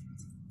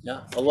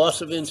 Yeah, a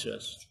loss of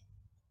interest.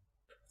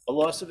 A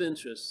loss of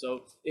interest.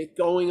 So it's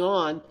going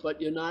on,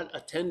 but you're not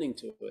attending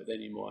to it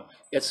anymore.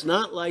 It's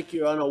not like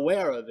you're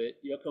unaware of it.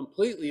 You're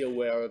completely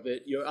aware of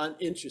it. You're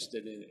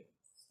uninterested in it.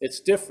 It's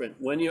different.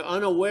 When you're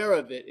unaware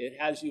of it, it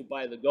has you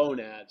by the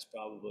gonads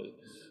probably.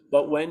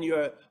 But when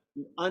you're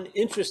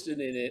uninterested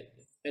in it,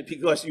 and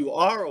because you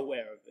are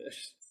aware of it,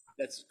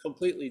 that's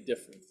completely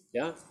different.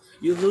 Yeah,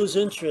 you lose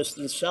interest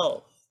in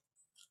self.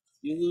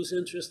 You lose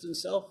interest in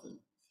self.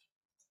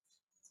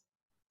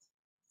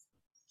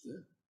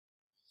 Yeah.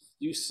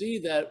 you see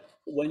that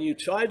when you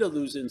try to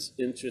lose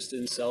interest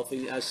in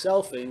selfing as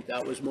selfing,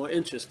 that was more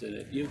interest in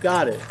it. You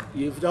got it.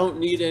 You don't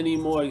need any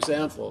more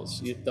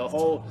examples.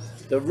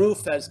 The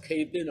roof has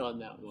caved in on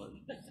that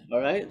one.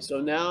 All right. So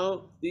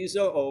now these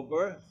are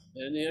over,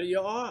 and there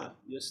you are.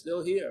 You're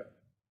still here,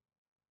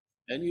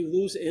 and you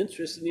lose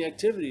interest in the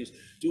activities.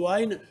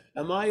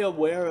 Am I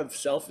aware of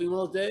selfing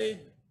all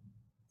day?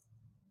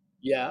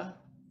 Yeah.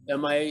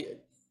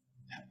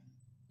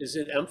 Is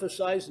it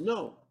emphasized?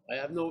 No. I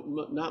have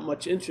not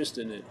much interest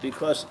in it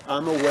because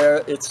I'm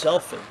aware it's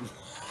selfing.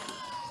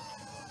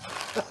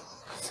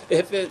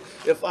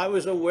 If I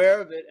was aware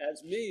of it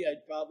as me,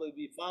 I'd probably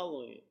be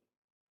following it,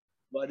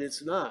 but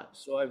it's not.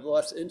 So I've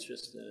lost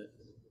interest in it.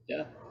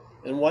 Yeah.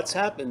 And what's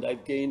happened?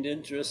 I've gained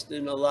interest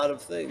in a lot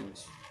of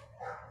things.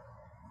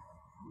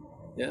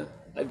 Yeah.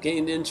 I've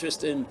gained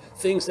interest in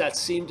things that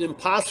seemed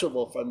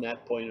impossible from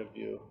that point of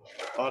view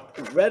are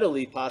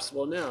readily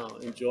possible now.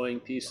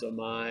 Enjoying peace of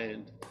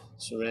mind,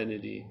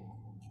 serenity.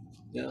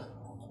 Yeah.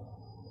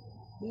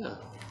 Yeah.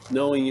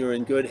 Knowing you're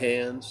in good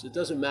hands. It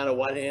doesn't matter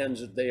what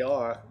hands they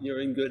are,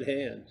 you're in good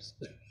hands.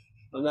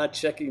 I'm not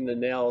checking the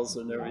nails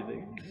and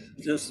everything.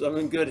 I'm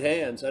in good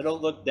hands. I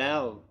don't look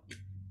down.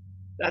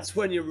 That's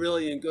when you're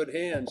really in good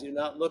hands. You're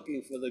not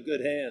looking for the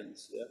good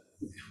hands.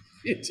 Yeah.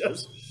 You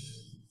just,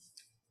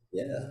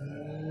 yeah.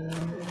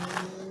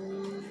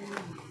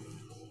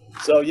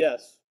 So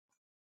yes.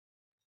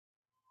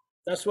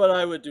 That's what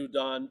I would do,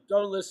 Don.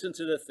 Don't listen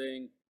to the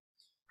thing.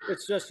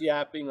 It's just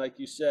yapping, like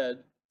you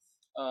said.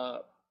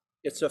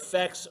 Its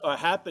effects are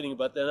happening,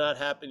 but they're not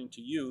happening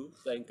to you,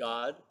 thank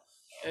God.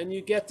 And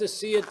you get to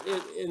see it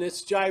in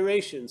its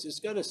gyrations. It's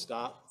going to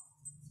stop.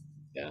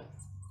 Yeah.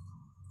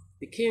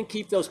 You can't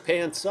keep those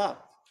pants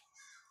up.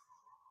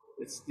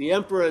 It's the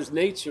emperor's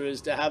nature is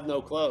to have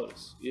no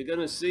clothes. You're going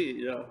to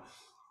see,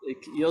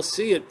 you'll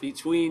see it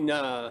between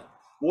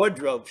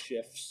wardrobe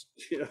shifts.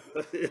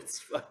 It's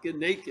fucking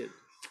naked.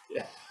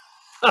 Yeah.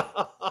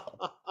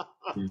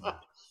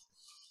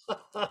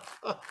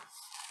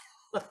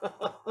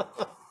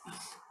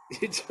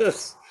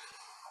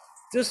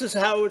 This is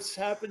how it's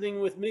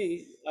happening with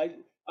me.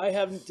 I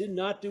did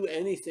not do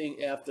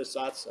anything after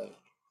satsang.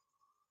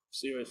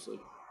 Seriously.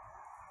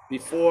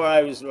 Before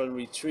I was on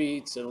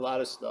retreats and a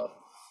lot of stuff.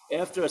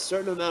 After a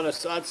certain amount of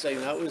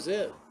satsang, that was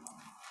it.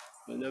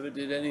 I never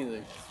did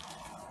anything.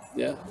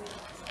 Yeah.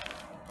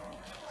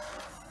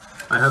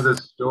 I have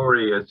this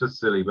story, it's just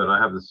silly, but I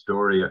have this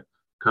story, it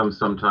comes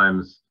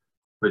sometimes,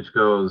 which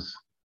goes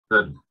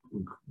that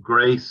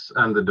Grace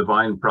and the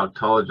divine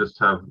proctologist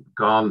have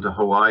gone to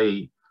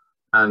Hawaii,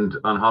 and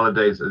on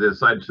holidays they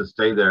decided to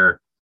stay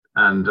there,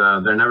 and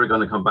they're never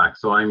going to come back.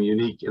 So I'm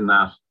unique in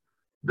that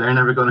they're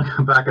never going to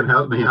come back and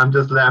help me. I'm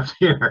just left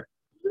here.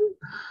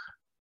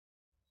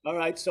 All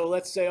right, so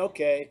let's say,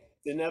 okay,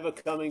 they're never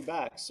coming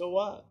back. So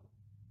what?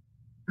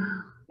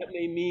 That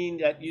may mean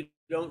that you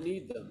don't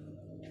need them.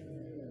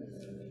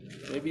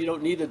 Maybe you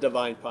don't need a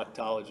divine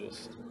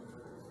proctologist.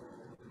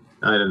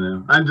 I don't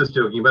know. I'm just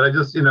joking, but I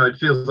just, it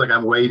feels like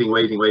I'm waiting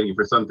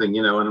for something,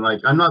 and I'm like,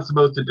 I'm not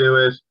supposed to do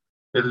it.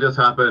 It'll just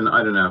happen.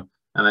 I don't know.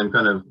 And I'm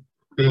kind of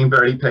being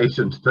very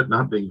patient, but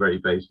not being very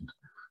patient.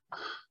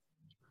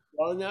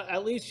 Well, now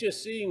at least you're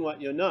seeing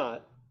what you're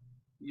not.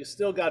 You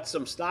still got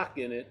some stock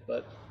in it,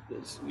 but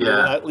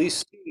you're at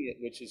least seeing it,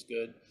 which is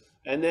good.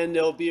 And then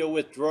there'll be a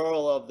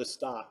withdrawal of the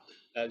stock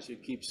as you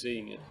keep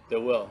seeing it.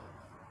 There will.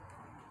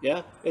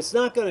 Yeah? It's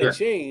not going to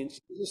change.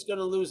 You're just going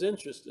to lose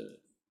interest in it.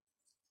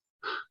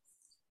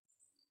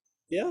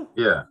 Yeah.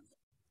 Yeah.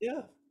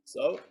 Yeah.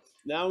 So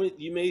now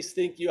you may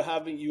think you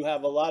have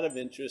a lot of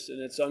interest and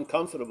it's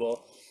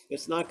uncomfortable.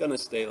 It's not going to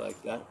stay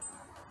like that.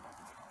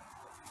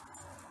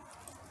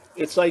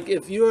 It's like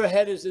if your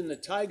head is in the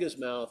tiger's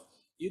mouth,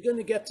 you're going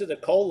to get to the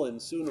colon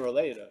sooner or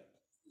later.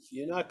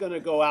 You're not going to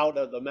go out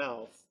of the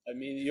mouth. I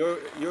mean,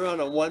 you're on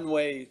a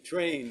one-way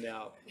train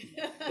now.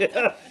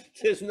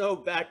 There's no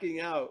backing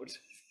out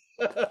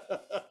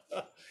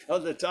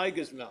of the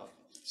tiger's mouth.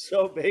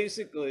 So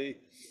basically,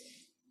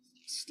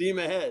 steam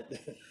ahead.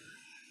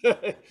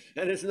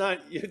 And it's not,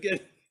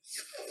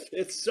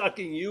 it's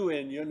sucking you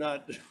in. You're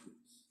not,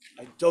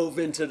 I dove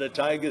into the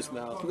tiger's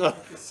mouth. No.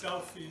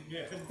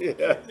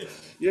 Yeah,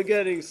 you're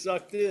getting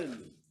sucked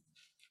in.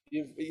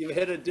 You've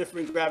hit a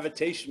different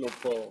gravitational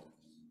pull,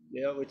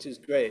 which is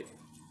great.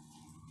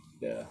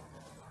 Yeah.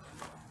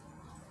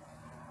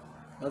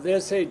 Now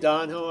there's, hey,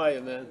 Don, how are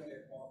you, man?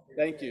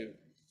 Thank you.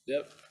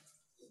 Yep.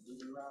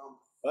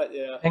 But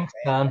yeah. Thanks,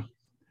 Don.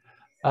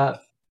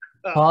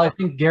 Paul, I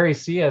think Gary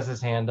C has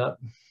his hand up.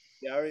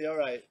 Gary, all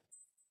right.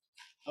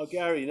 Oh,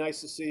 Gary,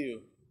 nice to see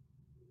you.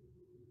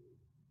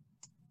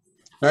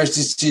 Nice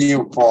to see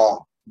you,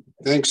 Paul.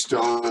 Thanks,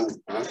 Don.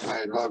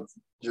 I love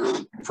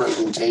your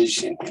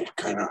presentation. It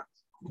kind of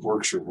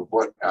works with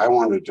what I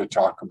wanted to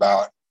talk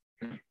about.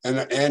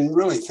 And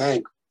really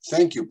thank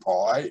you,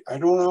 Paul. I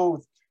don't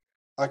know,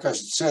 like I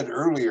said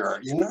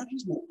earlier,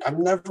 I've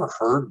never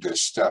heard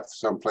this stuff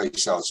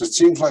someplace else. It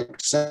seems like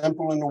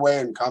simple in a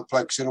way and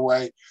complex in a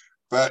way,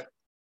 but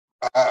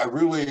I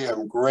really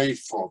am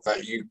grateful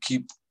that you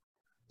keep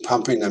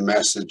pumping the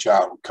message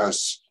out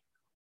because,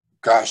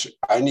 gosh,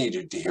 I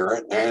needed to hear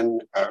it,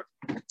 and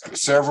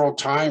several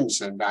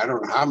times, and I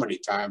don't know how many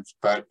times,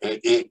 but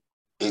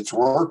it's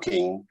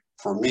working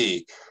for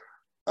me.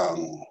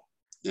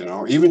 You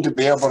know, even to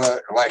be able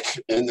to, like,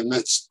 in the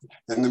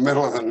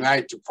middle of the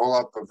night, to pull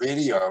up a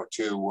video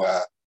to,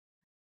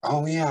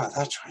 oh yeah,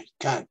 that's right,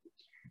 God,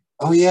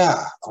 oh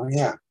yeah.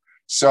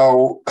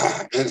 So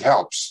it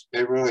helps.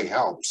 It really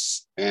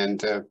helps.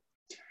 And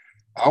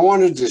I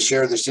wanted to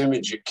share this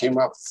image. It came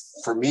up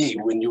for me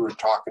when you were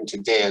talking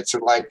today. It's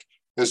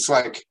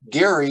like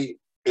Gary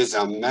is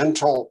a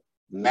mental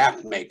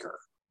map maker.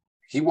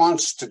 He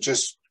wants to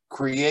just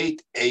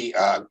create a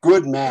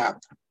good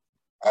map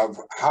of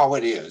how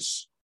it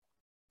is.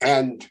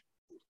 And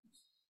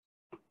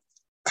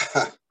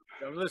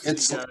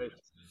it's,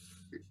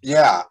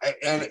 yeah,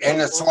 and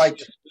it's like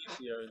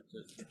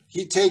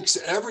he takes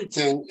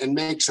everything and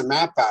makes a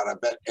map out of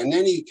it. And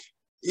then he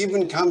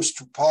even comes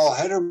to Paul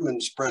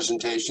Hederman's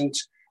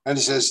presentations and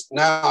he says,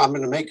 now I'm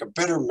going to make a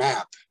better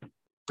map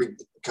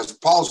because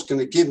Paul's going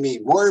to give me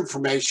more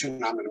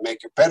information. I'm going to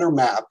make a better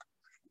map.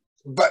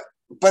 But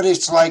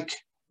it's like,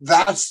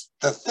 that's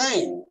the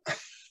thing.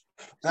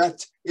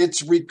 That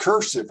it's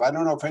recursive. I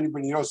don't know if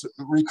anybody knows.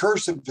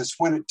 Recursive is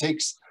when it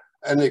takes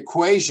an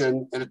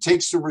equation and it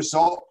takes the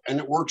result and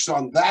it works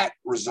on that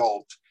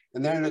result.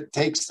 And then it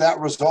takes that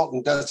result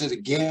and does it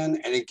again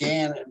and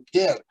again and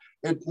again.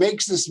 It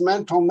makes this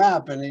mental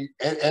map, and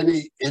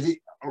he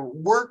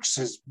works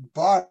his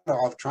butt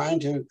off trying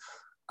to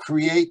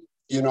create,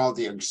 you know,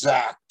 the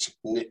exact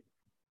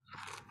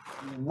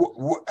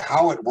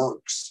how it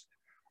works.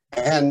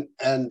 And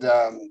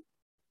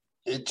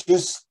it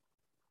just,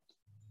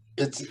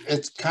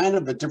 it's kind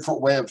of a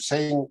different way of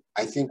saying,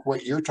 I think,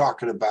 what you're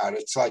talking about.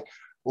 It's like,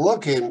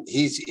 look,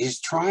 he's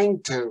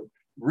trying to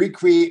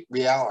recreate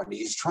reality.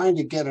 He's trying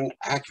to get an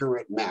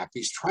accurate map.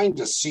 He's trying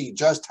to see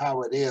just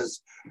how it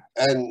is,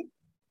 and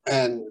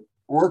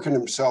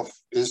working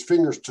his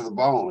fingers to the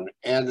bone.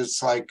 And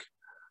it's like,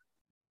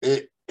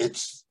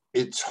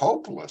 it's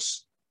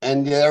hopeless.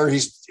 And there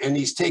he's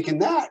taking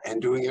that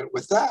and doing it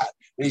with that.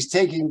 And he's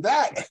taking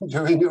that and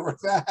doing it with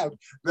that.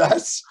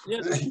 That's,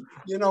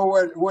 you know,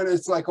 when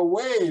it's like a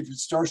wave, it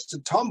starts to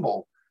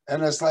tumble.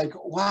 And it's like,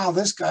 wow,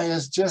 this guy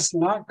is just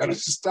not going to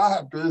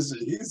stop, is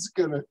he? He's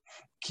going to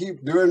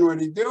keep doing what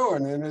he's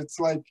doing. And it's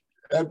like,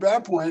 at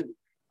that point,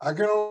 I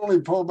can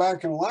only pull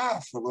back and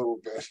laugh a little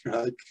bit.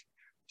 Like,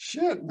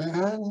 shit,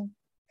 man,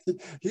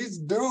 he's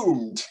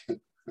doomed.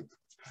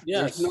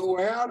 Yes. There's no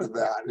way out of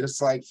that.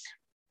 It's like,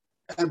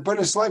 but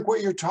it's like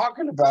what you're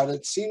talking about.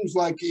 It seems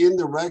like in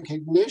the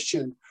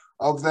recognition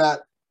of that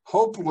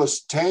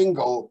hopeless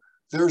tangle,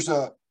 there's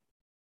a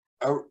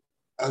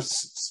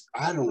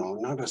I don't know,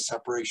 not a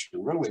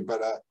separation really,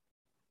 but a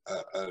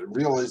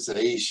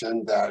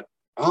realization that,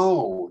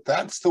 oh,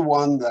 that's the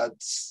one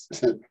that's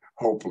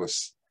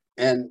hopeless.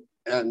 And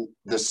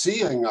the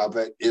seeing of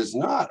it is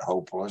not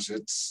hopeless.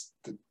 It's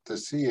the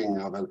seeing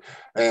of it.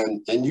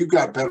 And you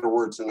got better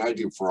words than I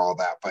do for all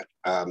that. But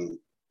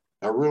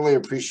I really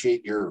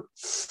appreciate your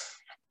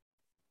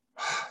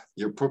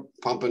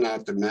pumping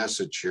out the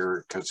message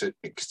here, because it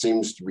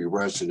seems to be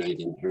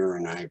resonating here,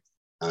 and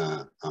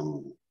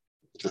I'm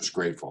just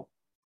grateful.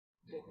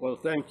 Well,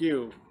 thank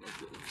you.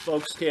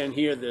 Folks can't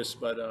hear this,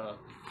 but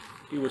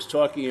he was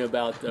talking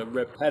about the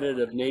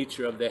repetitive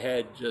nature of the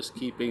head just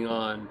keeping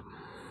on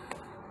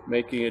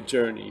making a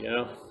journey, you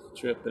know,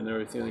 trip and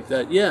everything like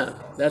that. Yeah,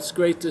 that's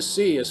great to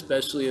see,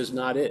 especially as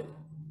not it.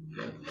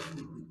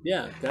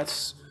 Yeah,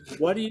 that's,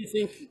 what do you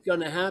think is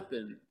going to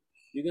happen?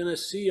 You're going to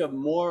see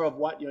more of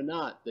what you're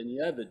not than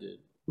you ever did.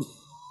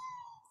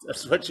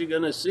 That's what you're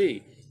going to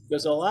see.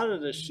 Because a lot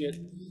of the shit,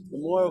 the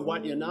more of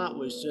what you're not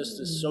was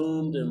just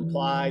assumed,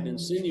 implied,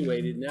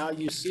 insinuated. Now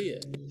you see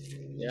it.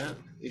 Yeah,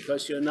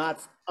 because you're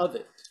not of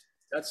it.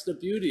 That's the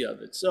beauty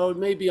of it. So it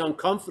may be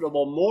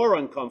uncomfortable, more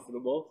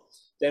uncomfortable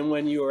than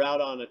when you were out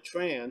on a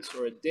trance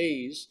or a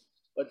daze.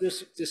 But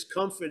this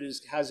discomfort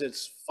has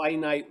its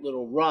finite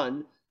little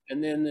run,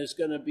 and then there's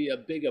going to be a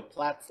bigger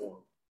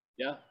platform.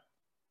 Yeah?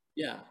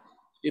 Yeah.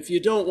 If you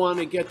don't want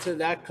to get to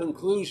that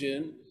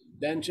conclusion,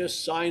 then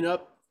just sign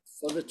up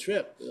for the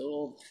trip.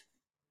 They'll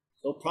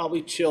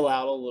probably chill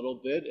out a little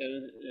bit,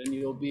 and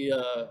you'll be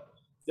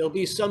there'll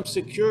be some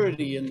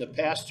security in the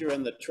pasture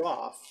and the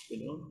trough,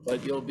 you know,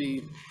 but you'll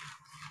be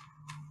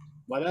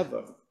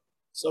whatever.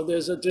 So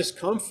there's a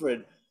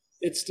discomfort.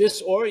 It's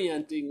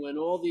disorienting when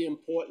all the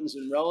importance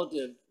and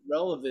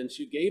relevance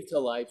you gave to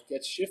life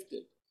gets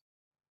shifted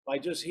by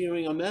just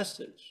hearing a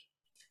message.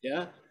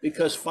 Yeah,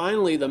 because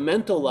finally the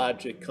mental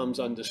logic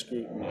comes under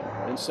scrutiny.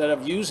 Instead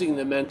of using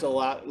the mental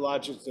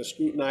logic to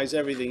scrutinize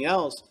everything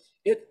else,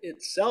 it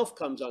itself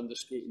comes under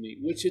scrutiny,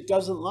 which it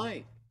doesn't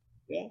like.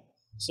 Yeah,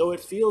 so it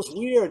feels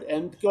weird,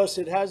 and because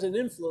it has an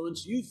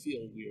influence, you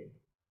feel weird.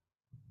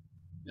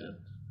 Yeah,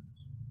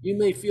 you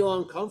may feel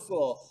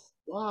uncomfortable.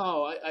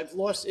 Wow, I've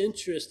lost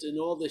interest in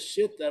all this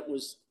shit that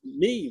was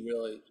me,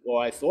 really,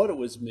 or I thought it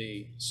was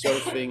me,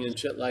 surfing and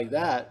shit like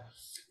that.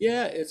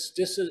 Yeah, it's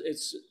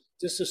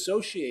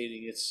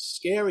disassociating. It's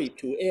scary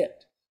to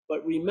it,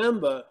 But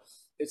remember,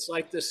 it's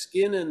like the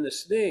skin and the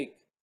snake.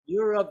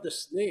 You're of the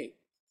snake.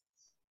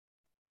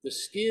 The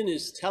skin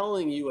is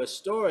telling you a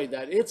story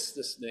that it's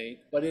the snake,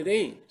 but it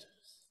ain't.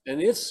 And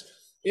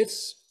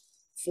its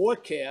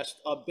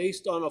forecasts are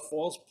based on a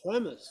false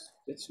premise.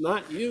 It's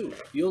not you.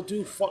 You'll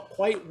do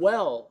quite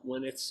well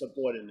when it's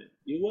subordinate.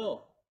 You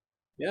will.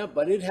 Yeah,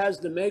 but it has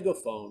the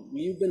megaphone.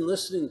 You've been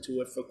listening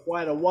to it for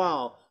quite a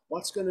while.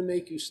 What's going to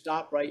make you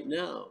stop right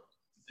now?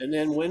 And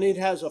then when it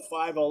has a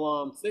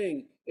 5-alarm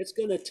thing, it's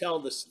going to tell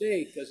the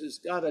snake, because it's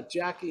got a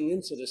jacking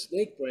into the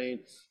snake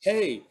brain,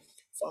 hey,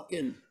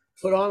 fucking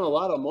put on a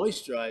lot of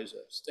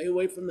moisturizer. Stay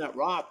away from that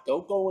rock.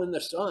 Don't go in the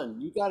sun.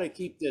 You got to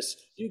keep this,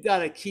 you got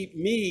to keep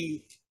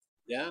me,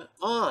 yeah,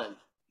 on,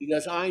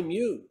 because I'm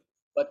you.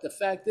 But the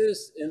fact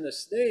is, in the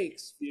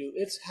snake's view,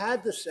 it's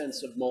had the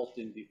sense of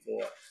molting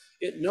before.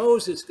 It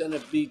knows it's going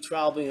to be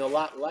traveling a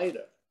lot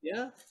lighter,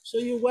 yeah? So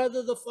you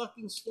weather the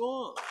fucking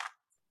storm.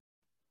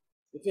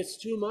 If it's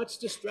too much,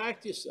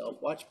 distract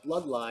yourself. Watch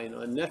Bloodline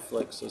on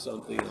Netflix or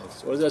something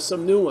else. Or there's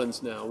some new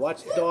ones now.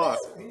 Watch Dark.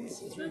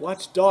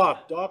 Watch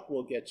Dark. Dark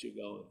will get you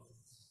going.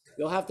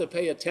 You'll have to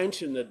pay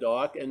attention to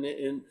Dark. And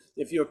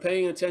if you're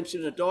paying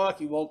attention to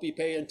Dark, you won't be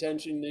paying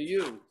attention to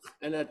you.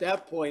 And at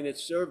that point,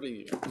 it's serving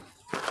you.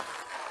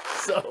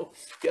 So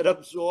get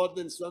absorbed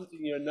in something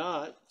you're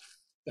not.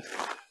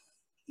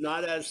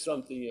 Not as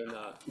something you're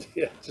not.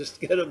 Yeah, just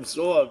get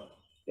absorbed.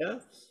 Yeah.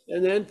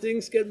 And then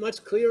things get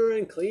much clearer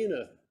and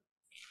cleaner.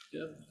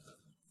 Yeah.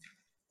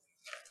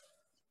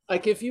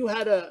 Like if you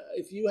had a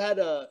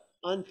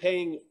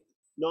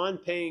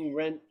non-paying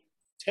rent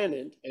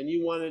tenant and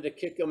you wanted to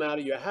kick him out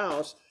of your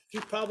house,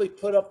 he'd probably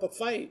put up a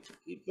fight.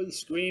 He'd be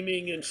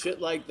screaming and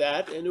shit like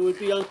that, and it would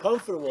be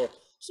uncomfortable.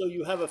 So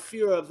you have a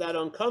fear of that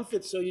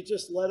uncomfort, so you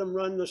just let him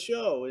run the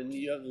show, and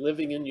you're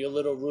living in your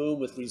little room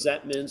with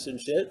resentments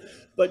and shit.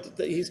 But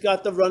he's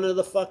got the run of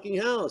the fucking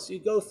house. You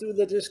go through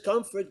the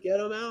discomfort, get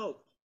him out.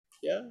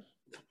 Yeah.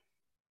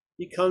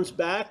 He comes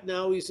back,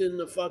 now he's in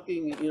the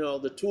fucking,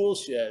 the tool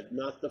shed,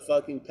 not the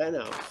fucking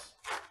penthouse.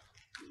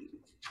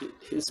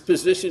 His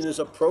position is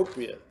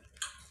appropriate.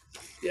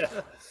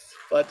 Yeah,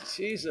 but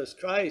Jesus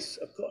Christ,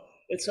 of course,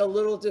 it's a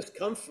little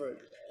discomfort,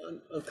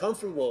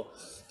 uncomfortable.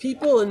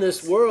 People in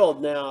this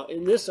world now,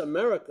 in this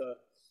America,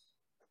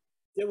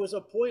 there was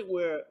a point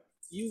where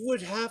you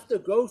would have to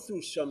go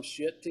through some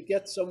shit to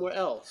get somewhere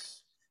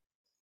else.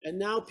 And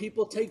now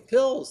people take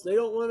pills. They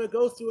don't want to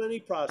go through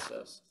any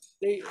process.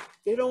 They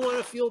don't want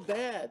to feel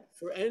bad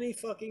for any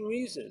fucking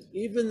reason.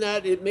 Even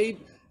that it may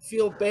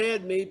feel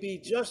bad may be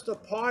just a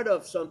part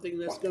of something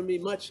that's going to be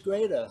much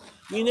greater.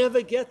 We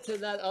never get to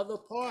that other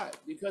part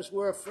because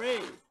we're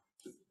afraid.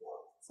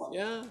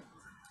 Yeah?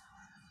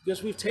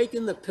 Because we've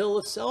taken the pill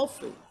of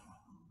selfing.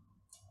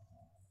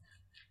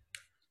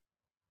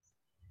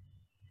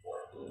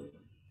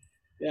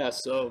 Yeah,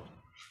 so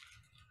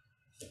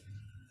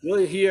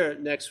we'll hear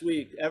next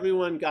week.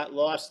 Everyone got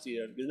lost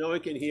here. No one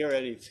can hear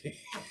anything.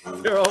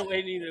 They're all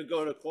waiting to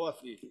go to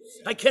coffee.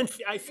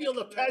 I feel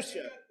the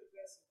pressure.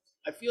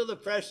 I feel the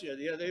pressure.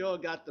 Yeah, they all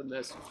got the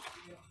message.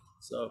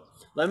 So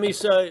let me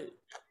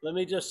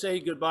just say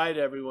goodbye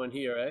to everyone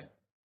here, eh?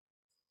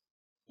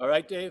 All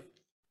right, Dave?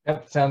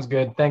 Yep, sounds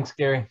good. Thanks,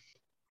 Gary.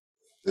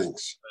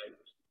 Thanks. Right.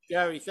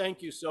 Gary,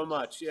 thank you so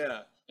much. Yeah.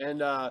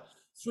 And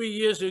 3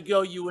 years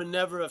ago, you would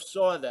never have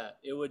saw that.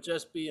 It would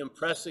just be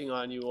impressing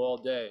on you all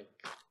day.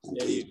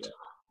 There you go.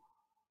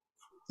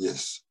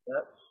 Yes.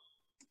 Yep.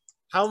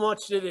 How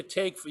much did it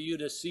take for you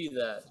to see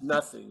that?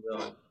 Nothing,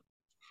 really.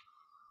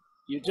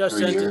 You just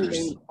 3 years.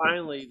 entertained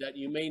finally that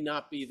you may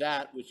not be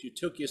that which you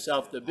took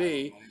yourself to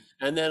be,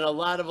 and then a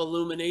lot of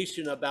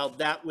illumination about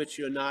that which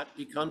you're not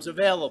becomes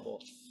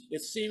available.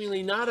 It's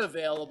seemingly not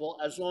available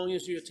as long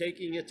as you're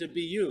taking it to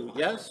be you,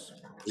 yes?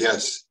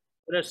 Yes.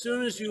 But as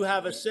soon as you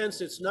have a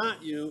sense it's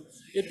not you,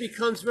 it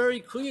becomes very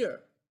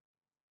clear.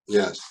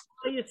 Yes.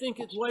 Why do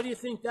you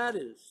think that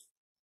is?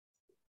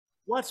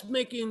 What's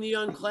making the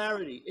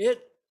unclarity? It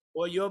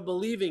or you're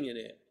believing in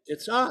it?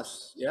 It's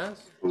us,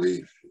 yes?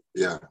 Believe.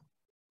 Yeah.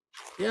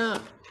 Yeah.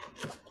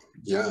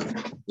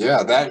 Yeah.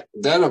 Yeah.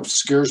 That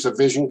obscures the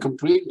vision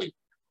completely.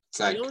 It's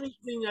like, The only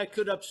thing that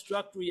could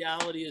obstruct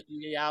reality is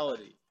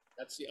reality.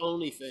 That's the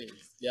only thing,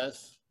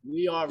 yes?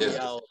 We are Yeah.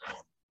 reality.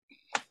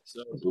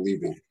 So,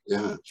 believing.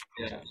 Yeah.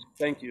 yeah.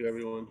 Thank you,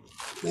 everyone.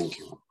 Thank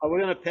you. We're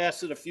going to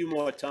pass it a few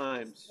more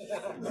times.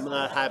 I'm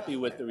not happy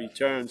with the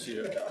returns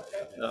here.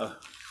 All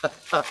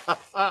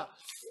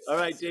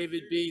right,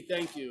 David B.,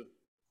 thank you.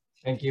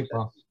 Thank you,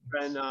 Paul.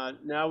 And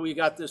now we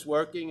got this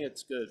working.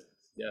 It's good.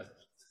 Yeah.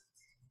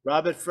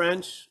 Robert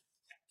French,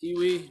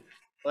 Kiwi,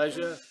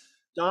 pleasure.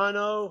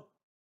 Dono,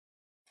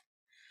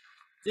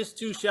 this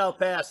too shall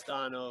pass,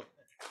 Dono.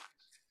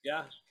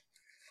 Yeah?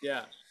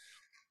 Yeah.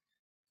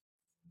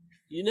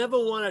 You never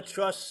want to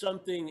trust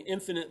something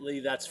infinitely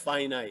that's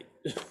finite.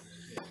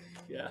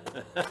 Yeah.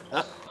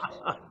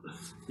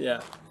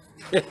 Yeah.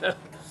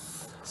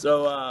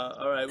 So,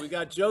 all right, we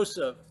got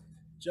Joseph.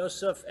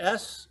 Joseph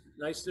S.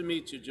 Nice to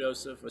meet you,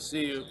 Joseph. I'll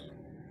see you.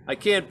 I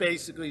can't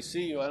basically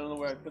see you. I don't know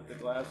where I put the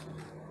glasses.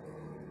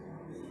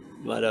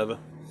 Whatever.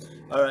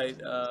 All right,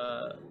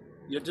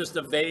 you're just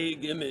a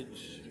vague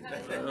image.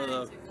 I don't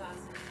know.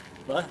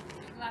 What?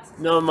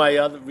 No, my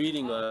other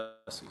reading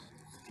glasses.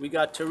 We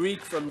got Tariq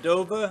from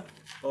Dover,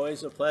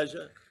 always a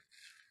pleasure.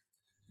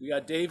 We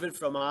got David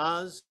from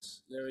Oz,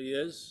 there he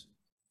is.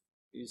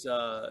 He's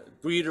a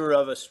breeder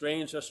of a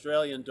strange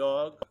Australian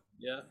dog,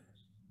 yeah.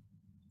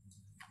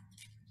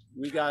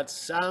 We got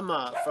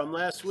Sama from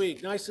last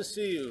week, nice to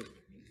see you,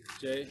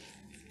 Jay.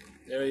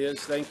 There he is,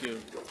 thank you.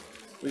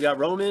 We got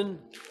Roman,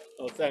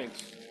 oh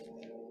thanks.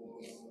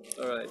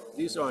 All right,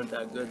 these aren't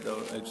that good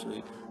though,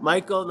 actually.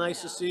 Michael,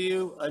 nice to see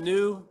you.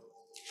 Anu.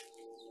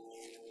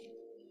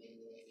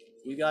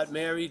 We got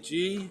Mary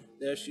G,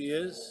 there she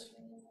is,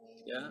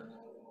 yeah.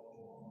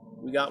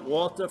 We got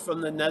Walter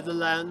from the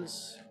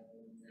Netherlands,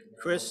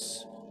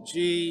 Chris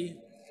G.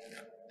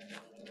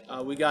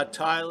 We got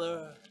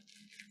Tyler,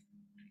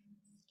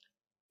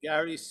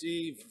 Gary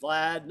C,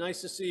 Vlad.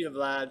 Nice to see you,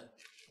 Vlad.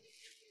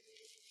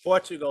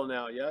 Portugal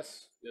now,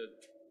 yes? Good.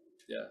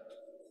 Yeah.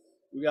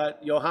 We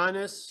got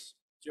Johannes,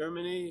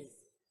 Germany.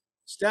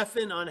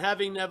 Stefan on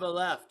Having Never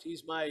Left.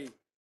 He's my,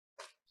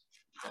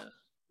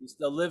 he's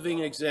the living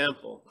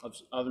example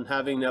of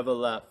Having Never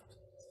Left.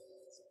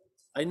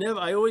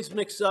 I always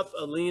mix up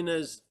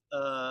Alina's,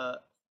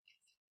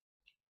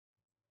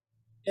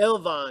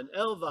 Elvan,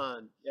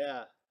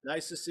 yeah.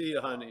 Nice to see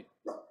you, honey.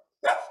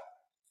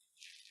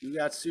 You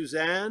got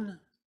Suzanne,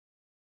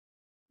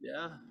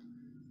 yeah.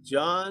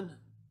 John,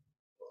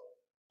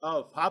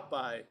 oh,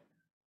 Popeye.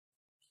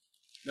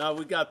 Now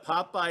we got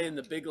Popeye in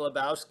the Big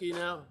Lebowski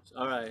now.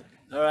 All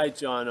right,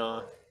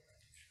 John.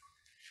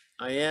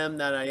 I am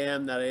that I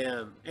am that I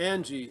am.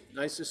 Angie,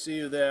 nice to see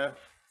you there.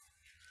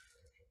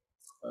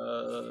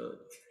 Oh,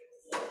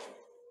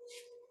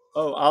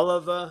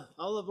 Oliver.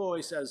 Oliver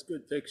always has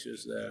good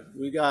pictures there.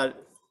 We got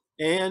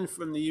Anne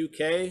from the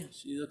UK.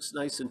 She looks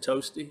nice and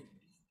toasty.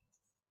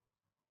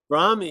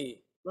 Brahmi.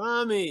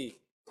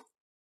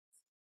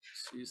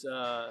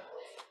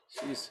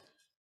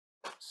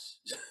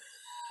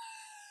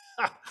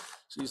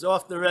 She's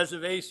off the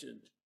reservation.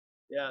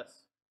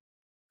 Yes.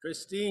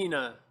 Christine,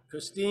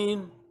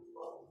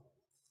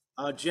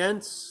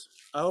 gents,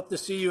 I hope to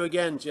see you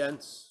again,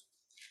 gents.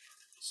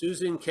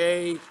 Susan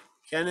K,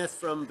 Kenneth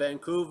from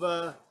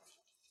Vancouver.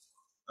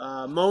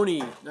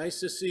 Moni, nice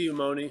to see you,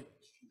 Moni.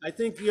 I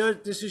think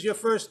this is your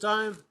first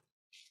time?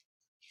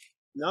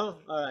 No?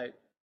 All right.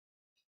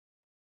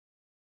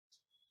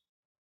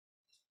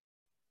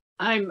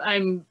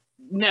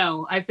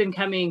 No, I've been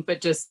coming,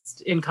 but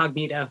just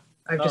incognito.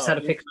 I've just had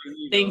a picture.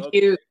 Incognito, Thank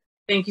you.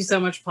 Thank you so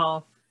much,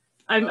 Paul.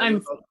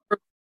 I'm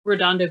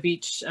Redondo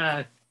Beach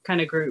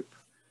kind of group.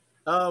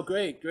 Oh,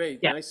 great.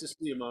 Yeah. Nice to see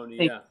you, Moni.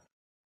 Thank Yeah.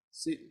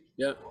 See,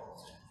 yeah.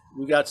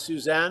 We got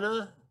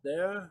Susanna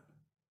there.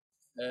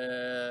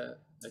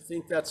 I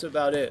think that's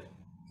about it.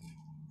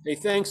 Hey,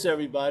 thanks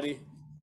everybody.